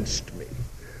against me.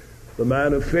 The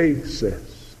man of faith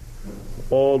says,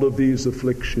 all of these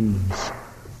afflictions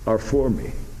are for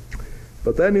me.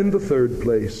 But then in the third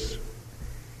place,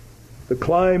 the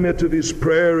climate of his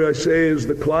prayer, I say, is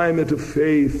the climate of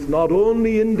faith, not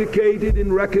only indicated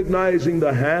in recognizing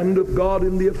the hand of God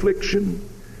in the affliction,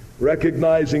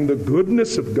 recognizing the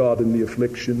goodness of God in the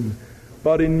affliction,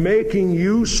 but in making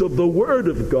use of the Word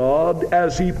of God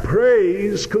as he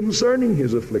prays concerning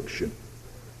his affliction.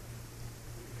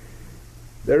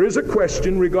 There is a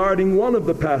question regarding one of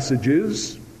the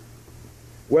passages,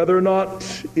 whether or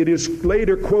not it is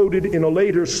later quoted in a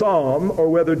later psalm, or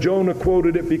whether Jonah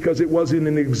quoted it because it was in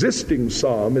an existing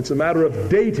psalm. It's a matter of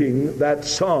dating that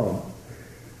psalm.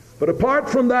 But apart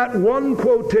from that one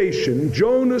quotation,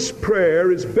 Jonah's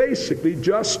prayer is basically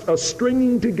just a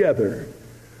stringing together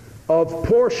of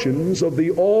portions of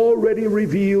the already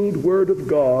revealed Word of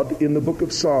God in the book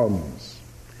of Psalms.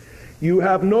 You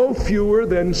have no fewer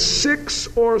than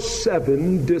 6 or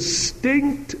 7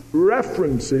 distinct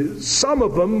references, some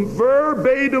of them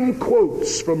verbatim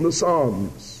quotes from the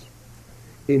Psalms,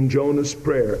 in Jonah's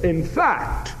prayer. In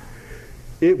fact,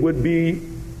 it would be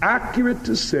accurate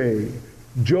to say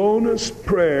Jonah's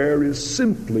prayer is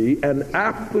simply an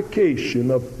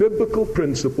application of biblical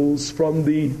principles from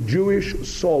the Jewish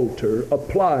Psalter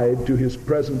applied to his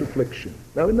present affliction.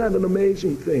 Now, isn't that an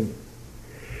amazing thing?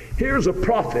 Here's a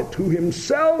prophet who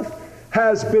himself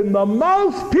has been the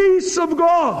mouthpiece of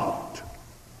God,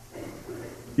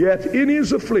 yet in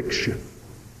his affliction,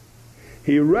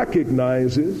 he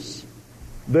recognizes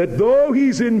that though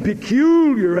he's in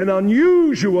peculiar and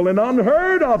unusual and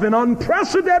unheard of and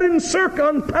unprecedented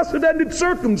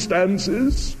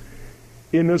circumstances,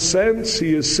 in a sense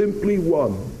he is simply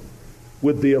one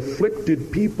with the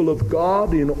afflicted people of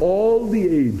God in all the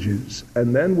ages.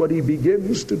 And then what he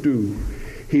begins to do,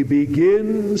 he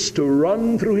begins to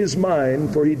run through his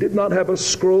mind, for he did not have a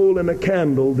scroll and a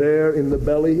candle there in the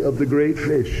belly of the great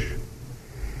fish.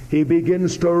 He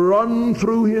begins to run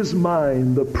through his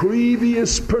mind the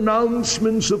previous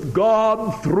pronouncements of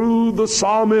God through the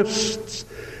psalmists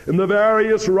and the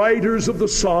various writers of the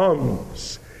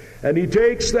Psalms. And he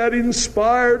takes that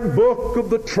inspired book of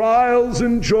the trials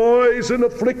and joys and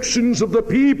afflictions of the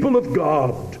people of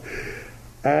God,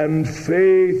 and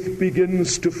faith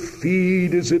begins to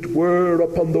feed, as it were,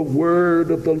 upon the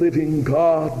Word of the living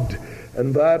God.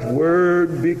 And that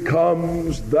Word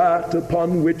becomes that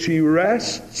upon which he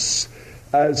rests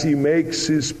as he makes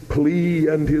his plea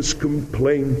and his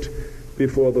complaint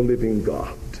before the living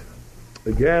God.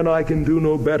 Again, I can do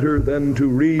no better than to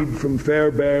read from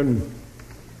Fairbairn.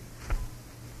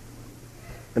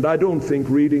 And I don't think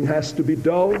reading has to be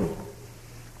dull.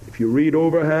 If you read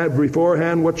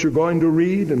beforehand what you're going to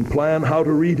read and plan how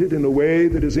to read it in a way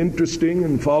that is interesting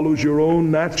and follows your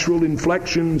own natural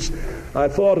inflections, I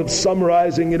thought of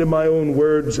summarizing it in my own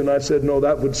words, and I said, no,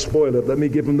 that would spoil it. Let me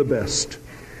give them the best.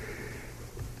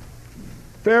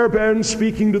 Fairbairn,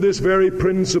 speaking to this very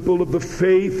principle of the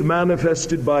faith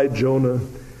manifested by Jonah,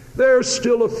 there's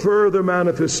still a further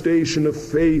manifestation of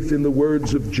faith in the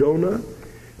words of Jonah,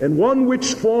 and one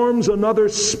which forms another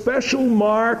special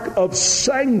mark of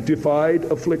sanctified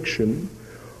affliction,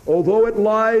 although it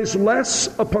lies less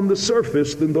upon the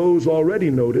surface than those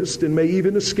already noticed and may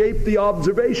even escape the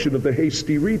observation of the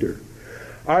hasty reader.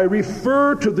 I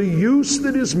refer to the use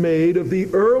that is made of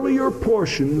the earlier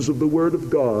portions of the Word of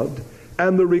God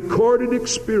and the recorded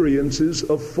experiences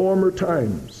of former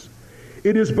times.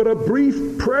 It is but a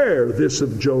brief prayer, this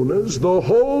of Jonah's, the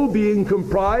whole being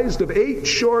comprised of 8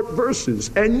 short verses,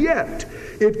 and yet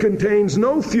it contains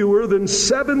no fewer than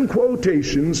 7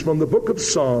 quotations from the book of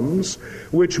Psalms,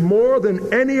 which more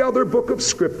than any other book of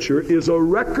Scripture is a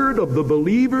record of the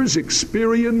believer's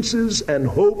experiences and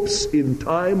hopes in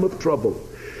time of trouble.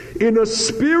 In a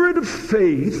spirit of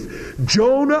faith,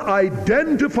 Jonah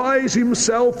identifies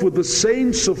himself with the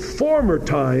saints of former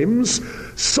times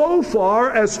so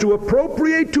far as to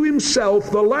appropriate to himself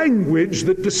the language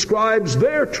that describes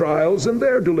their trials and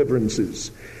their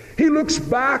deliverances. He looks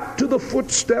back to the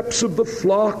footsteps of the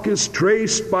flock as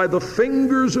traced by the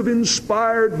fingers of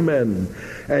inspired men,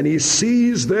 and he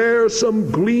sees there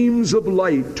some gleams of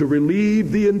light to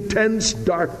relieve the intense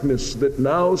darkness that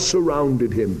now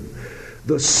surrounded him.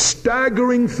 The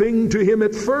staggering thing to him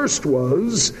at first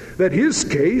was that his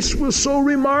case was so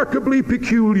remarkably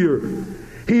peculiar.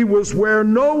 He was where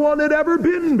no one had ever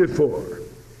been before.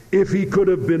 If he could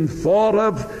have been thought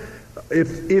of,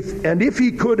 if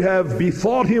he could have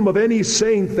bethought him of any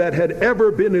saint that had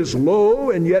ever been as low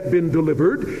and yet been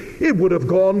delivered, it would have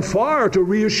gone far to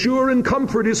reassure and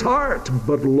comfort his heart.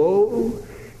 But lo,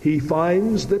 he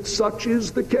finds that such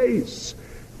is the case.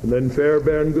 And then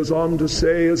Fairbairn goes on to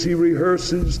say, as he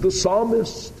rehearses the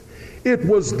psalmist, it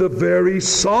was the very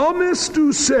psalmist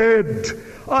who said,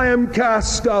 I am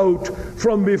cast out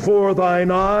from before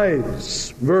thine eyes.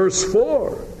 Verse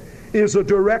 4 is a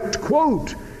direct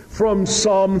quote from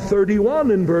Psalm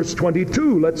 31 in verse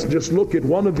 22. Let's just look at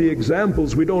one of the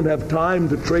examples. We don't have time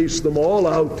to trace them all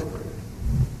out.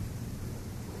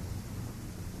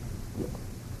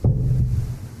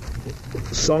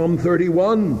 Psalm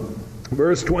 31.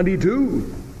 Verse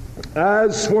 22,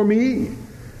 as for me,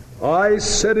 I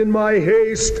said in my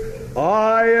haste,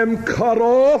 I am cut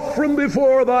off from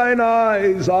before thine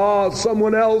eyes.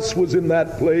 Someone else was in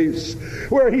that place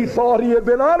where he thought he had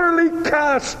been utterly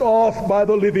cast off by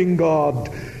the living God.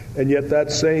 And yet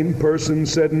that same person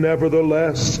said,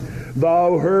 nevertheless,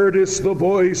 thou heardest the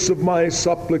voice of my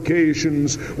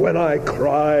supplications when I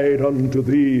cried unto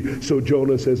thee. So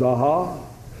Jonah says,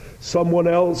 someone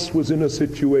else was in a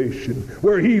situation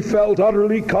where he felt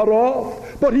utterly cut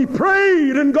off, but he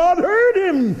prayed and God heard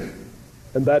him.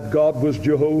 And that God was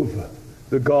Jehovah,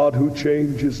 the God who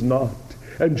changes not.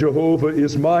 And Jehovah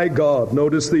is my God.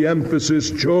 Notice the emphasis.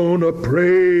 Jonah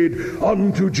prayed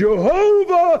unto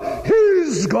Jehovah,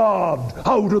 his God,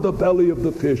 out of the belly of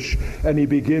the fish. And he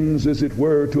begins, as it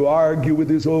were, to argue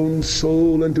with his own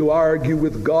soul and to argue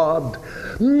with God.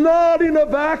 Not in a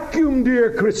vacuum,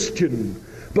 dear Christian,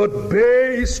 but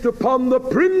based upon the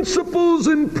principles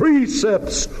and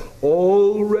precepts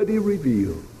already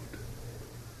revealed.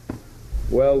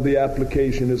 Well, the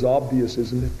application is obvious,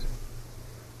 isn't it?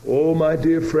 Oh, my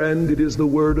dear friend, it is the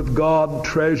Word of God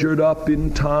treasured up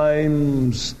in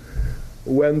times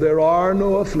when there are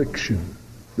no affliction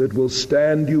that will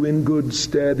stand you in good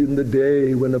stead in the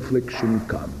day when affliction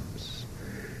comes.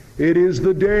 It is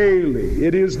the daily,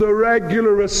 it is the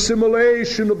regular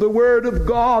assimilation of the Word of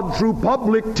God through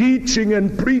public teaching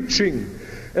and preaching,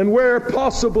 and where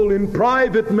possible in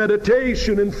private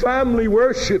meditation and family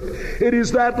worship. It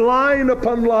is that line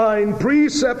upon line,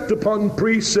 precept upon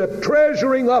precept,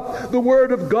 treasuring up the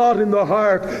Word of God in the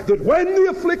heart, that when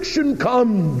the affliction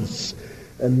comes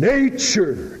and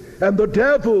nature and the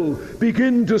devil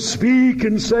begin to speak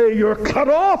and say, you're cut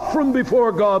off from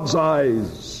before God's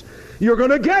eyes, you're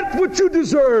going to get what you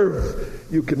deserve,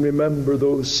 you can remember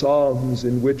those psalms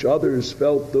in which others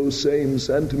felt those same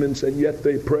sentiments, and yet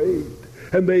they prayed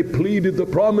and they pleaded the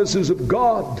promises of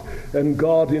God, and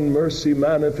God in mercy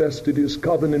manifested his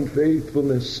covenant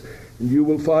faithfulness. And you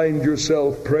will find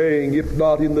yourself praying, if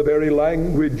not in the very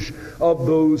language of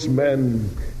those men,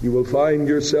 you will find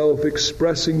yourself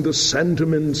expressing the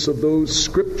sentiments of those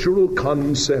scriptural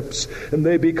concepts, and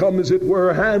they become, as it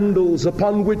were, handles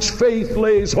upon which faith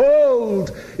lays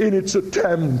hold in its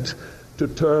attempt to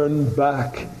turn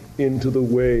back into the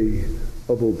way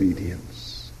of obedience.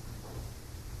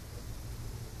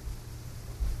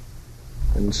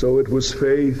 And so it was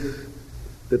faith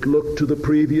that looked to the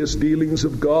previous dealings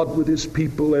of God with his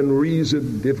people and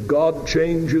reasoned, if God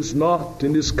changes not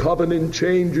and his covenant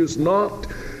changes not,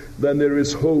 then there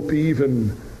is hope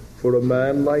even for a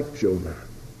man like Jonah.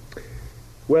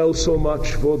 Well, so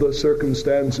much for the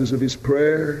circumstances of his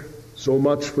prayer, so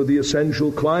much for the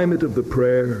essential climate of the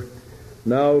prayer.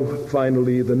 Now,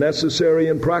 finally, the necessary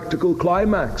and practical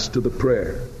climax to the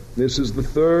prayer. This is the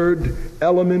third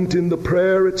element in the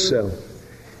prayer itself.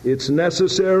 Its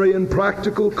necessary and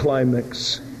practical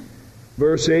climax.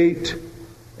 Verse 8,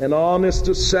 an honest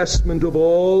assessment of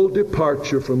all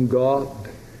departure from God.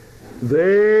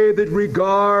 They that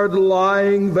regard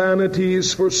lying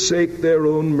vanities forsake their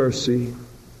own mercy.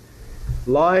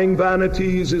 Lying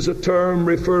vanities is a term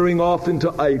referring often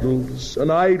to idols. An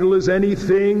idol is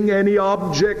anything, any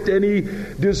object, any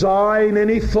design,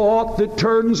 any thought that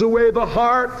turns away the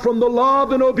heart from the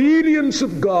love and obedience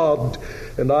of God.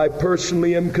 And I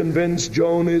personally am convinced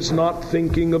Jonah is not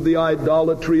thinking of the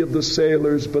idolatry of the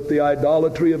sailors, but the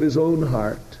idolatry of his own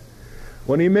heart.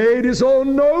 When he made his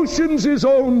own notions his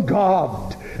own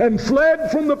God and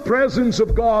fled from the presence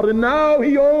of God, and now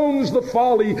he owns the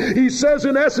folly. He says,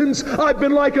 in essence, I've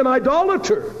been like an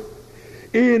idolater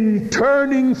in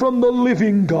turning from the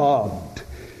living God,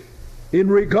 in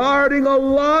regarding a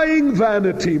lying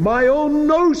vanity, my own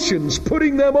notions,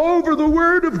 putting them over the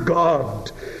Word of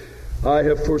God. I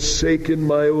have forsaken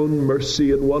my own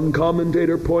mercy. And one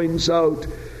commentator points out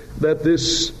that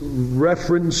this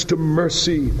reference to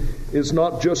mercy is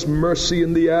not just mercy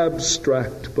in the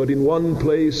abstract, but in one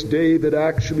place David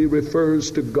actually refers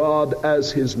to God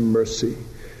as his mercy.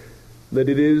 That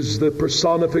it is the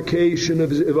personification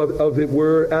of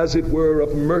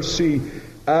mercy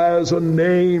as a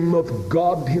name of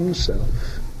God himself.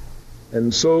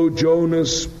 And so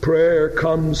Jonah's prayer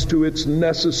comes to its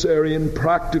necessary and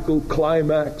practical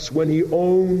climax when he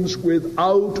owns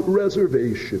without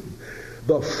reservation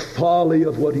the folly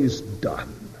of what he's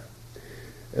done.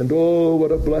 And oh,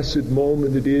 what a blessed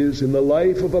moment it is in the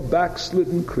life of a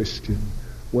backslidden Christian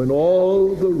when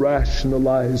all the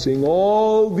rationalizing,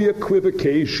 all the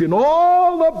equivocation,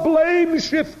 all the blame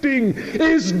shifting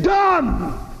is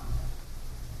done.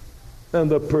 And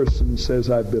the person says,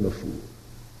 I've been a fool.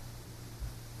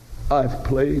 I've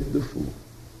played the fool.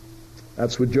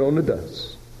 That's what Jonah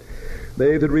does.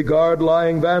 They that regard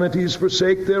lying vanities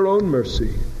forsake their own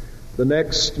mercy. The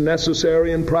next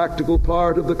necessary and practical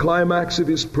part of the climax of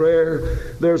his prayer,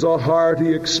 there's a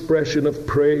hearty expression of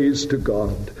praise to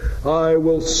God. I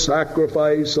will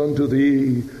sacrifice unto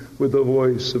thee with the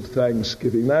voice of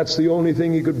thanksgiving. That's the only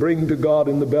thing he could bring to God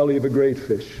in the belly of a great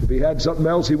fish. If he had something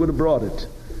else, he would have brought it.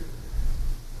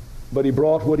 But he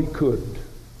brought what he could,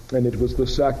 and it was the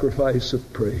sacrifice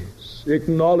of praise,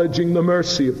 acknowledging the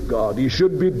mercy of God. He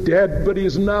should be dead, but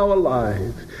he's now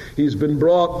alive. He's been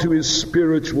brought to his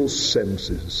spiritual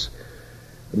senses.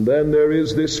 And then there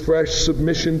is this fresh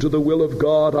submission to the will of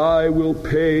God. I will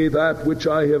pay that which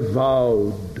I have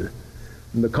vowed.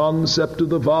 And the concept of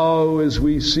the vow, as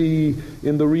we see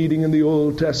in the reading in the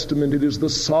Old Testament, it is the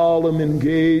solemn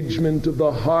engagement of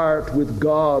the heart with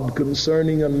God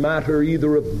concerning a matter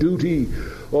either of duty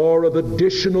or of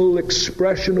additional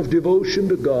expression of devotion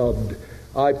to God.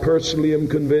 I personally am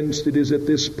convinced it is at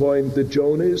this point that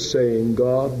Jonah is saying,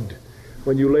 God,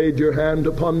 when you laid your hand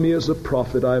upon me as a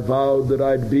prophet, I vowed that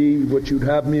I'd be what you'd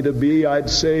have me to be. I'd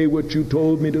say what you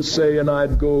told me to say, and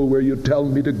I'd go where you tell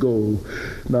me to go.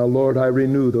 Now, Lord, I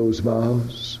renew those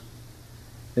vows.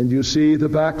 And you see, the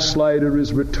backslider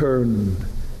is returned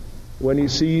when he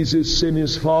sees his sin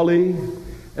is folly,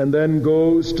 and then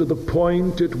goes to the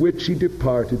point at which he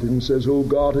departed and says, Oh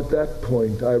God, at that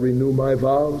point I renew my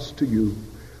vows to you.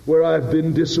 Where I've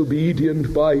been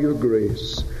disobedient by your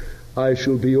grace, I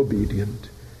shall be obedient.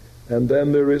 And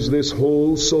then there is this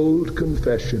whole-souled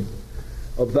confession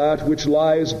of that which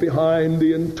lies behind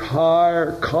the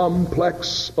entire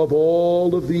complex of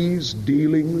all of these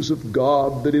dealings of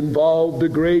God that involved a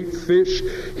great fish,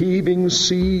 heaving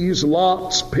seas,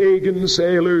 lots, pagan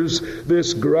sailors.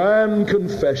 This grand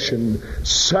confession,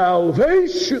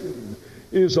 salvation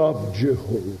is of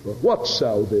Jehovah. What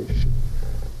salvation?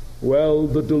 Well,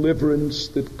 the deliverance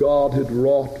that God had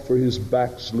wrought for his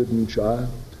backslidden child,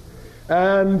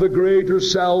 and the greater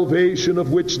salvation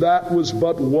of which that was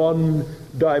but one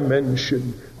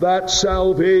dimension. That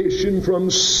salvation from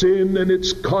sin and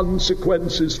its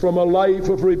consequences, from a life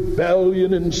of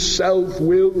rebellion and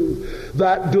self-will.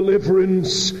 That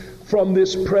deliverance from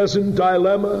this present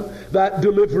dilemma, that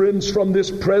deliverance from this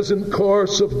present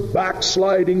course of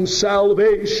backsliding,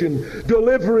 salvation,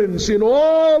 deliverance in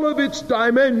all of its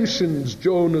dimensions,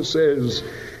 Jonah says,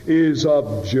 is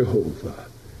of Jehovah.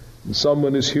 And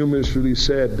someone has humorously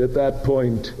said at that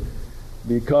point,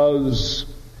 because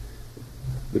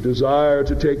the desire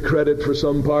to take credit for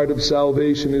some part of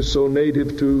salvation is so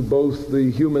native to both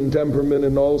the human temperament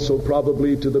and also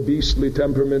probably to the beastly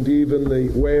temperament, even the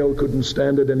whale couldn't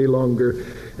stand it any longer,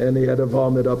 and he had to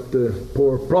vomit up the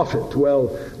poor prophet. Well,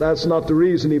 that's not the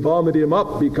reason he vomited him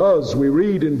up, because we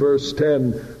read in verse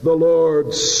 10, the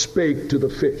Lord spake to the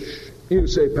fish. You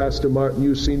say, Pastor Martin,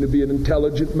 you seem to be an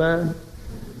intelligent man.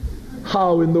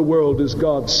 How in the world does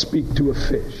God speak to a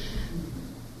fish?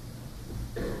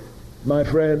 My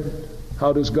friend,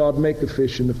 how does God make a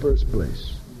fish in the first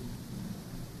place?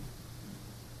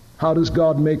 How does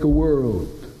God make a world?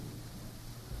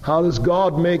 How does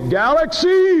God make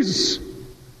galaxies?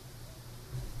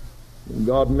 When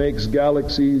God makes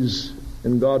galaxies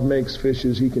and God makes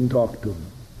fishes, he can talk to them.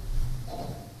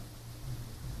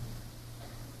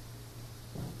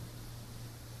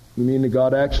 You mean that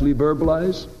God actually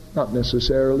verbalized? Not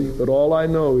necessarily, but all I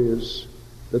know is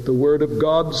that the Word of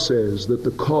God says that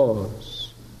the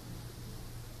cause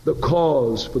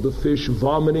for the fish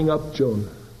vomiting up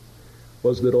Jonah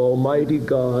was that Almighty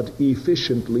God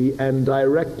efficiently and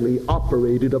directly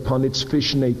operated upon its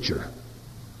fish nature.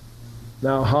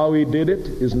 Now, how he did it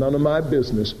is none of my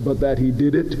business, but that he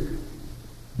did it,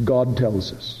 God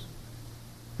tells us.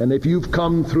 And if you've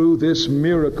come through this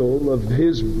miracle of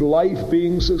his life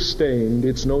being sustained,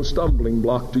 it's no stumbling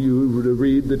block to you to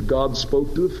read that God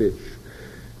spoke to a fish,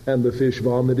 and the fish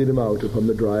vomited him out upon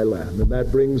the dry land. And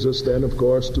that brings us then, of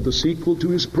course, to the sequel to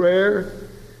his prayer.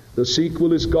 The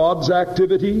sequel is God's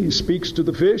activity. He speaks to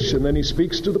the fish, and then he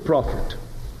speaks to the prophet.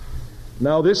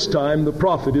 Now this time the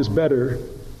prophet is better,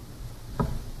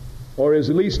 or is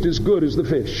at least as good as the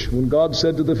fish. When God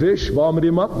said to the fish, vomit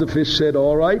him up, the fish said,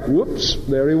 all right, whoops,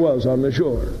 there he was on the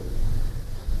shore.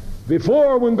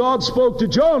 Before, when God spoke to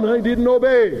Jonah, he didn't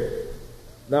obey.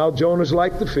 Now Jonah's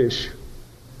like the fish.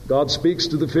 God speaks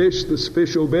to the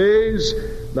fish obeys.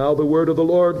 Now the word of the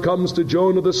Lord comes to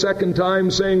Jonah the second time,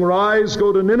 saying, rise,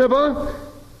 go to Nineveh.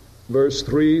 Verse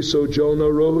 3, so Jonah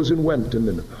rose and went to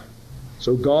Nineveh.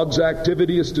 So God's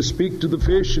activity is to speak to the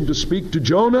fish and to speak to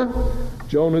Jonah.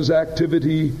 Jonah's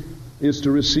activity is to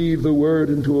receive the word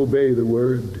and to obey the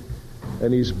word.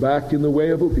 And he's back in the way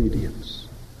of obedience.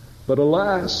 But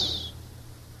alas,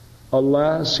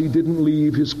 he didn't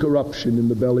leave his corruption in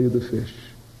the belly of the fish.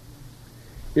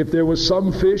 If there was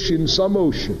some fish in some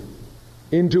ocean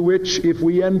into which, if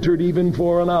we entered even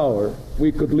for an hour,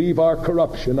 we could leave our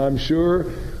corruption, I'm sure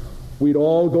we'd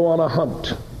all go on a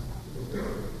hunt.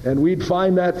 And we'd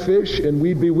find that fish, and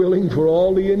we'd be willing for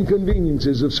all the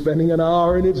inconveniences of spending an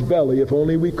hour in its belly if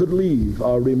only we could leave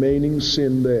our remaining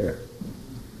sin there.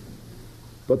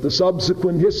 But the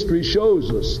subsequent history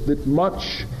shows us that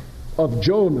much of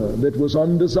Jonah that was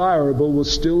undesirable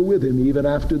was still with him even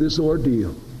after this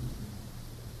ordeal.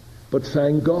 But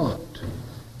thank God,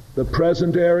 the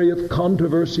present area of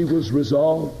controversy was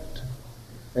resolved,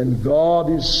 and God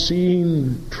is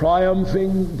seen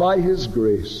triumphing by his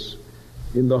grace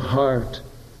in the heart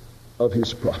of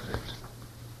his prophet.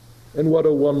 And what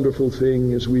a wonderful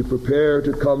thing as we prepare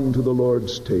to come to the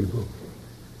Lord's table,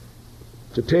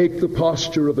 to take the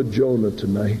posture of a Jonah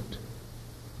tonight,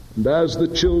 and as the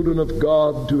children of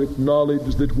God to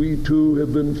acknowledge that we too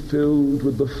have been filled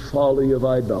with the folly of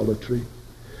idolatry.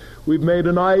 We've made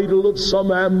an idol of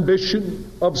some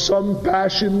ambition, of some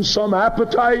passion, some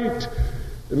appetite,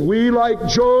 and we, like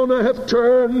Jonah, have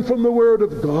turned from the Word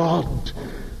of God.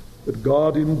 But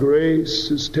God in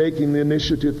grace is taking the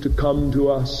initiative to come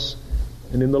to us.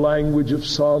 And in the language of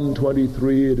Psalm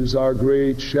 23, it is our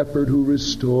great shepherd who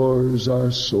restores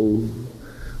our soul,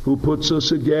 who puts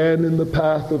us again in the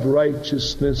path of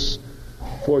righteousness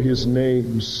for his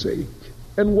name's sake.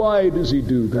 And why does he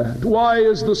do that? Why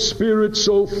is the Spirit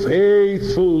so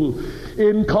faithful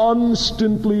in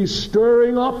constantly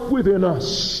stirring up within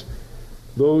us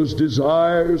those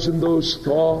desires and those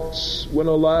thoughts when,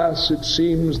 alas, it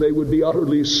seems they would be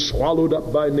utterly swallowed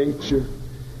up by nature?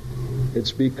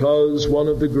 It's because one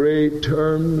of the great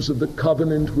terms of the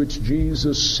covenant which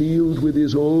Jesus sealed with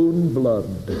his own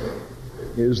blood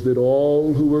is that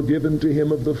all who were given to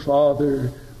him of the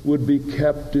Father would be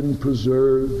kept and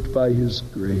preserved by his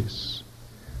grace.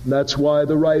 And that's why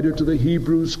the writer to the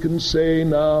Hebrews can say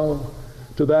now,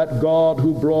 to that God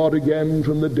who brought again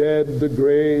from the dead the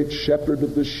great shepherd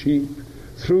of the sheep,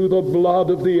 through the blood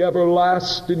of the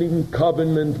everlasting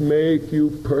covenant make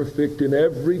you perfect in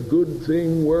every good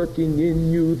thing, working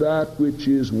in you that which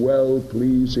is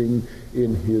well-pleasing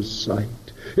in his sight.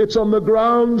 It's on the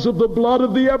grounds of the blood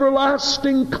of the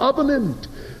everlasting covenant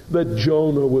that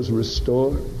Jonah was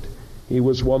restored. He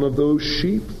was one of those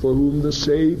sheep for whom the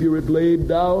Savior had laid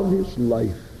down his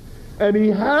life, and he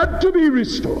had to be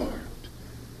restored.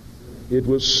 It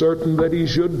was certain that he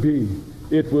should be.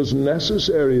 It was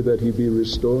necessary that he be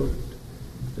restored.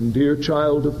 And dear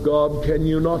child of God, can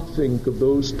you not think of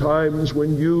those times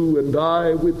when you and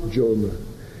I, with Jonah,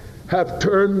 have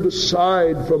turned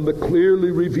aside from the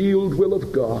clearly revealed will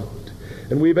of God,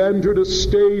 and we've entered a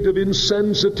state of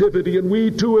insensitivity, and we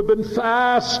too have been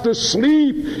fast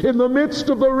asleep in the midst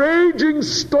of the raging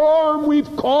storm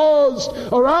we've caused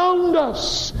around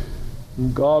us.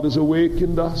 And God has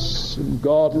awakened us, and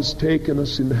God has taken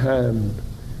us in hand,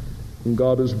 and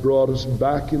God has brought us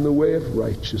back in the way of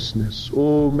righteousness.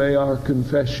 Oh, may our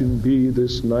confession be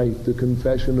this night the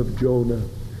confession of Jonah.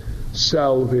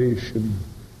 Salvation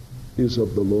is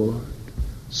of the Lord.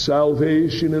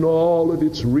 Salvation in all of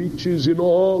its reaches, in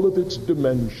all of its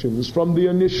dimensions, from the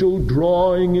initial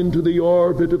drawing into the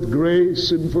orbit of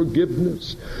grace and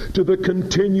forgiveness to the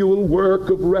continual work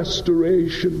of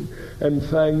restoration, and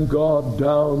thank God,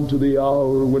 down to the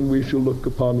hour when we shall look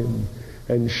upon him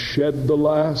and shed the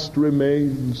last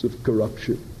remains of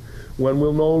corruption, when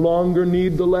we'll no longer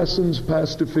need the lessons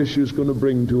Pastor Fisher's going to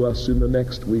bring to us in the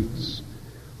next weeks.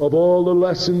 Of all the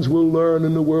lessons we'll learn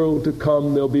in the world to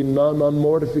come, there'll be none on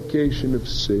mortification of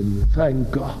sin. Thank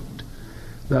God.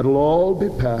 That'll all be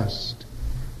past.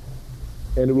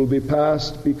 And it will be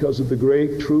past because of the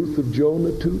great truth of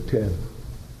Jonah 2:10.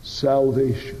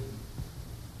 Salvation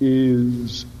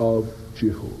is of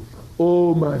Jehovah.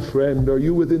 Oh, my friend, are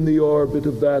you within the orbit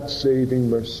of that saving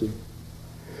mercy?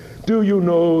 Do you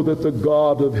know that the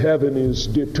God of heaven is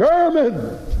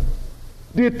determined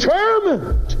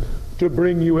to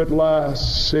bring you at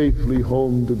last safely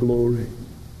home to glory?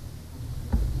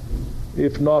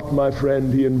 If not, my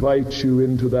friend, he invites you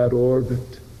into that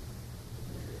orbit.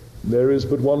 There is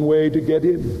but one way to get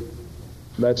in.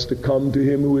 That's to come to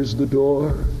him who is the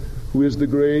door, who is the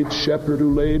great shepherd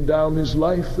who laid down his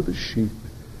life for the sheep.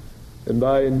 And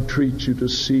I entreat you to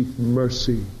seek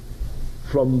mercy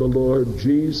from the Lord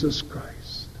Jesus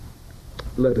Christ.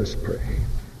 Let us pray.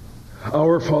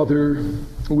 Our Father,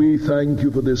 we thank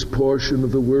you for this portion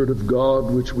of the Word of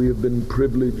God which we have been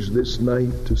privileged this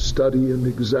night to study and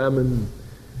examine.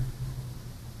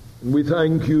 And we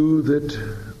thank you that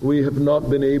we have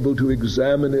not been able to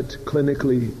examine it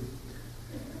clinically,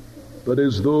 but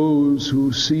as those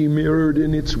who see mirrored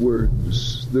in its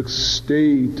words the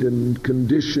state and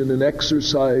condition and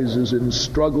exercises and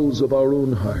struggles of our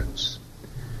own hearts.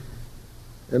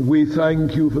 And we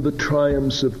thank you for the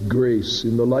triumphs of grace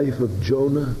in the life of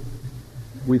Jonah.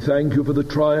 We thank you for the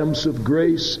triumphs of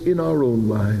grace in our own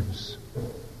lives.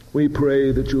 We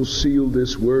pray that you'll seal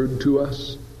this word to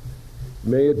us.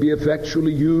 May it be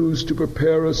effectually used to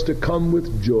prepare us to come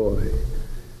with joy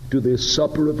to this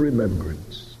supper of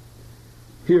remembrance.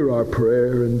 Hear our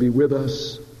prayer and be with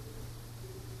us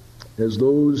as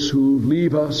those who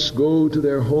leave us go to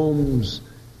their homes,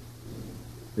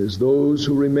 as those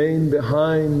who remain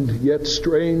behind, yet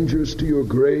strangers to your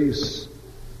grace.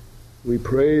 We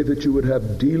pray that you would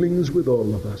have dealings with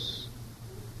all of us,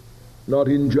 not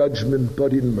in judgment,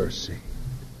 but in mercy.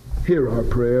 Hear our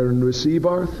prayer and receive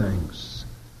our thanks.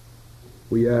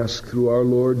 We ask through our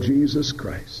Lord Jesus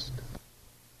Christ.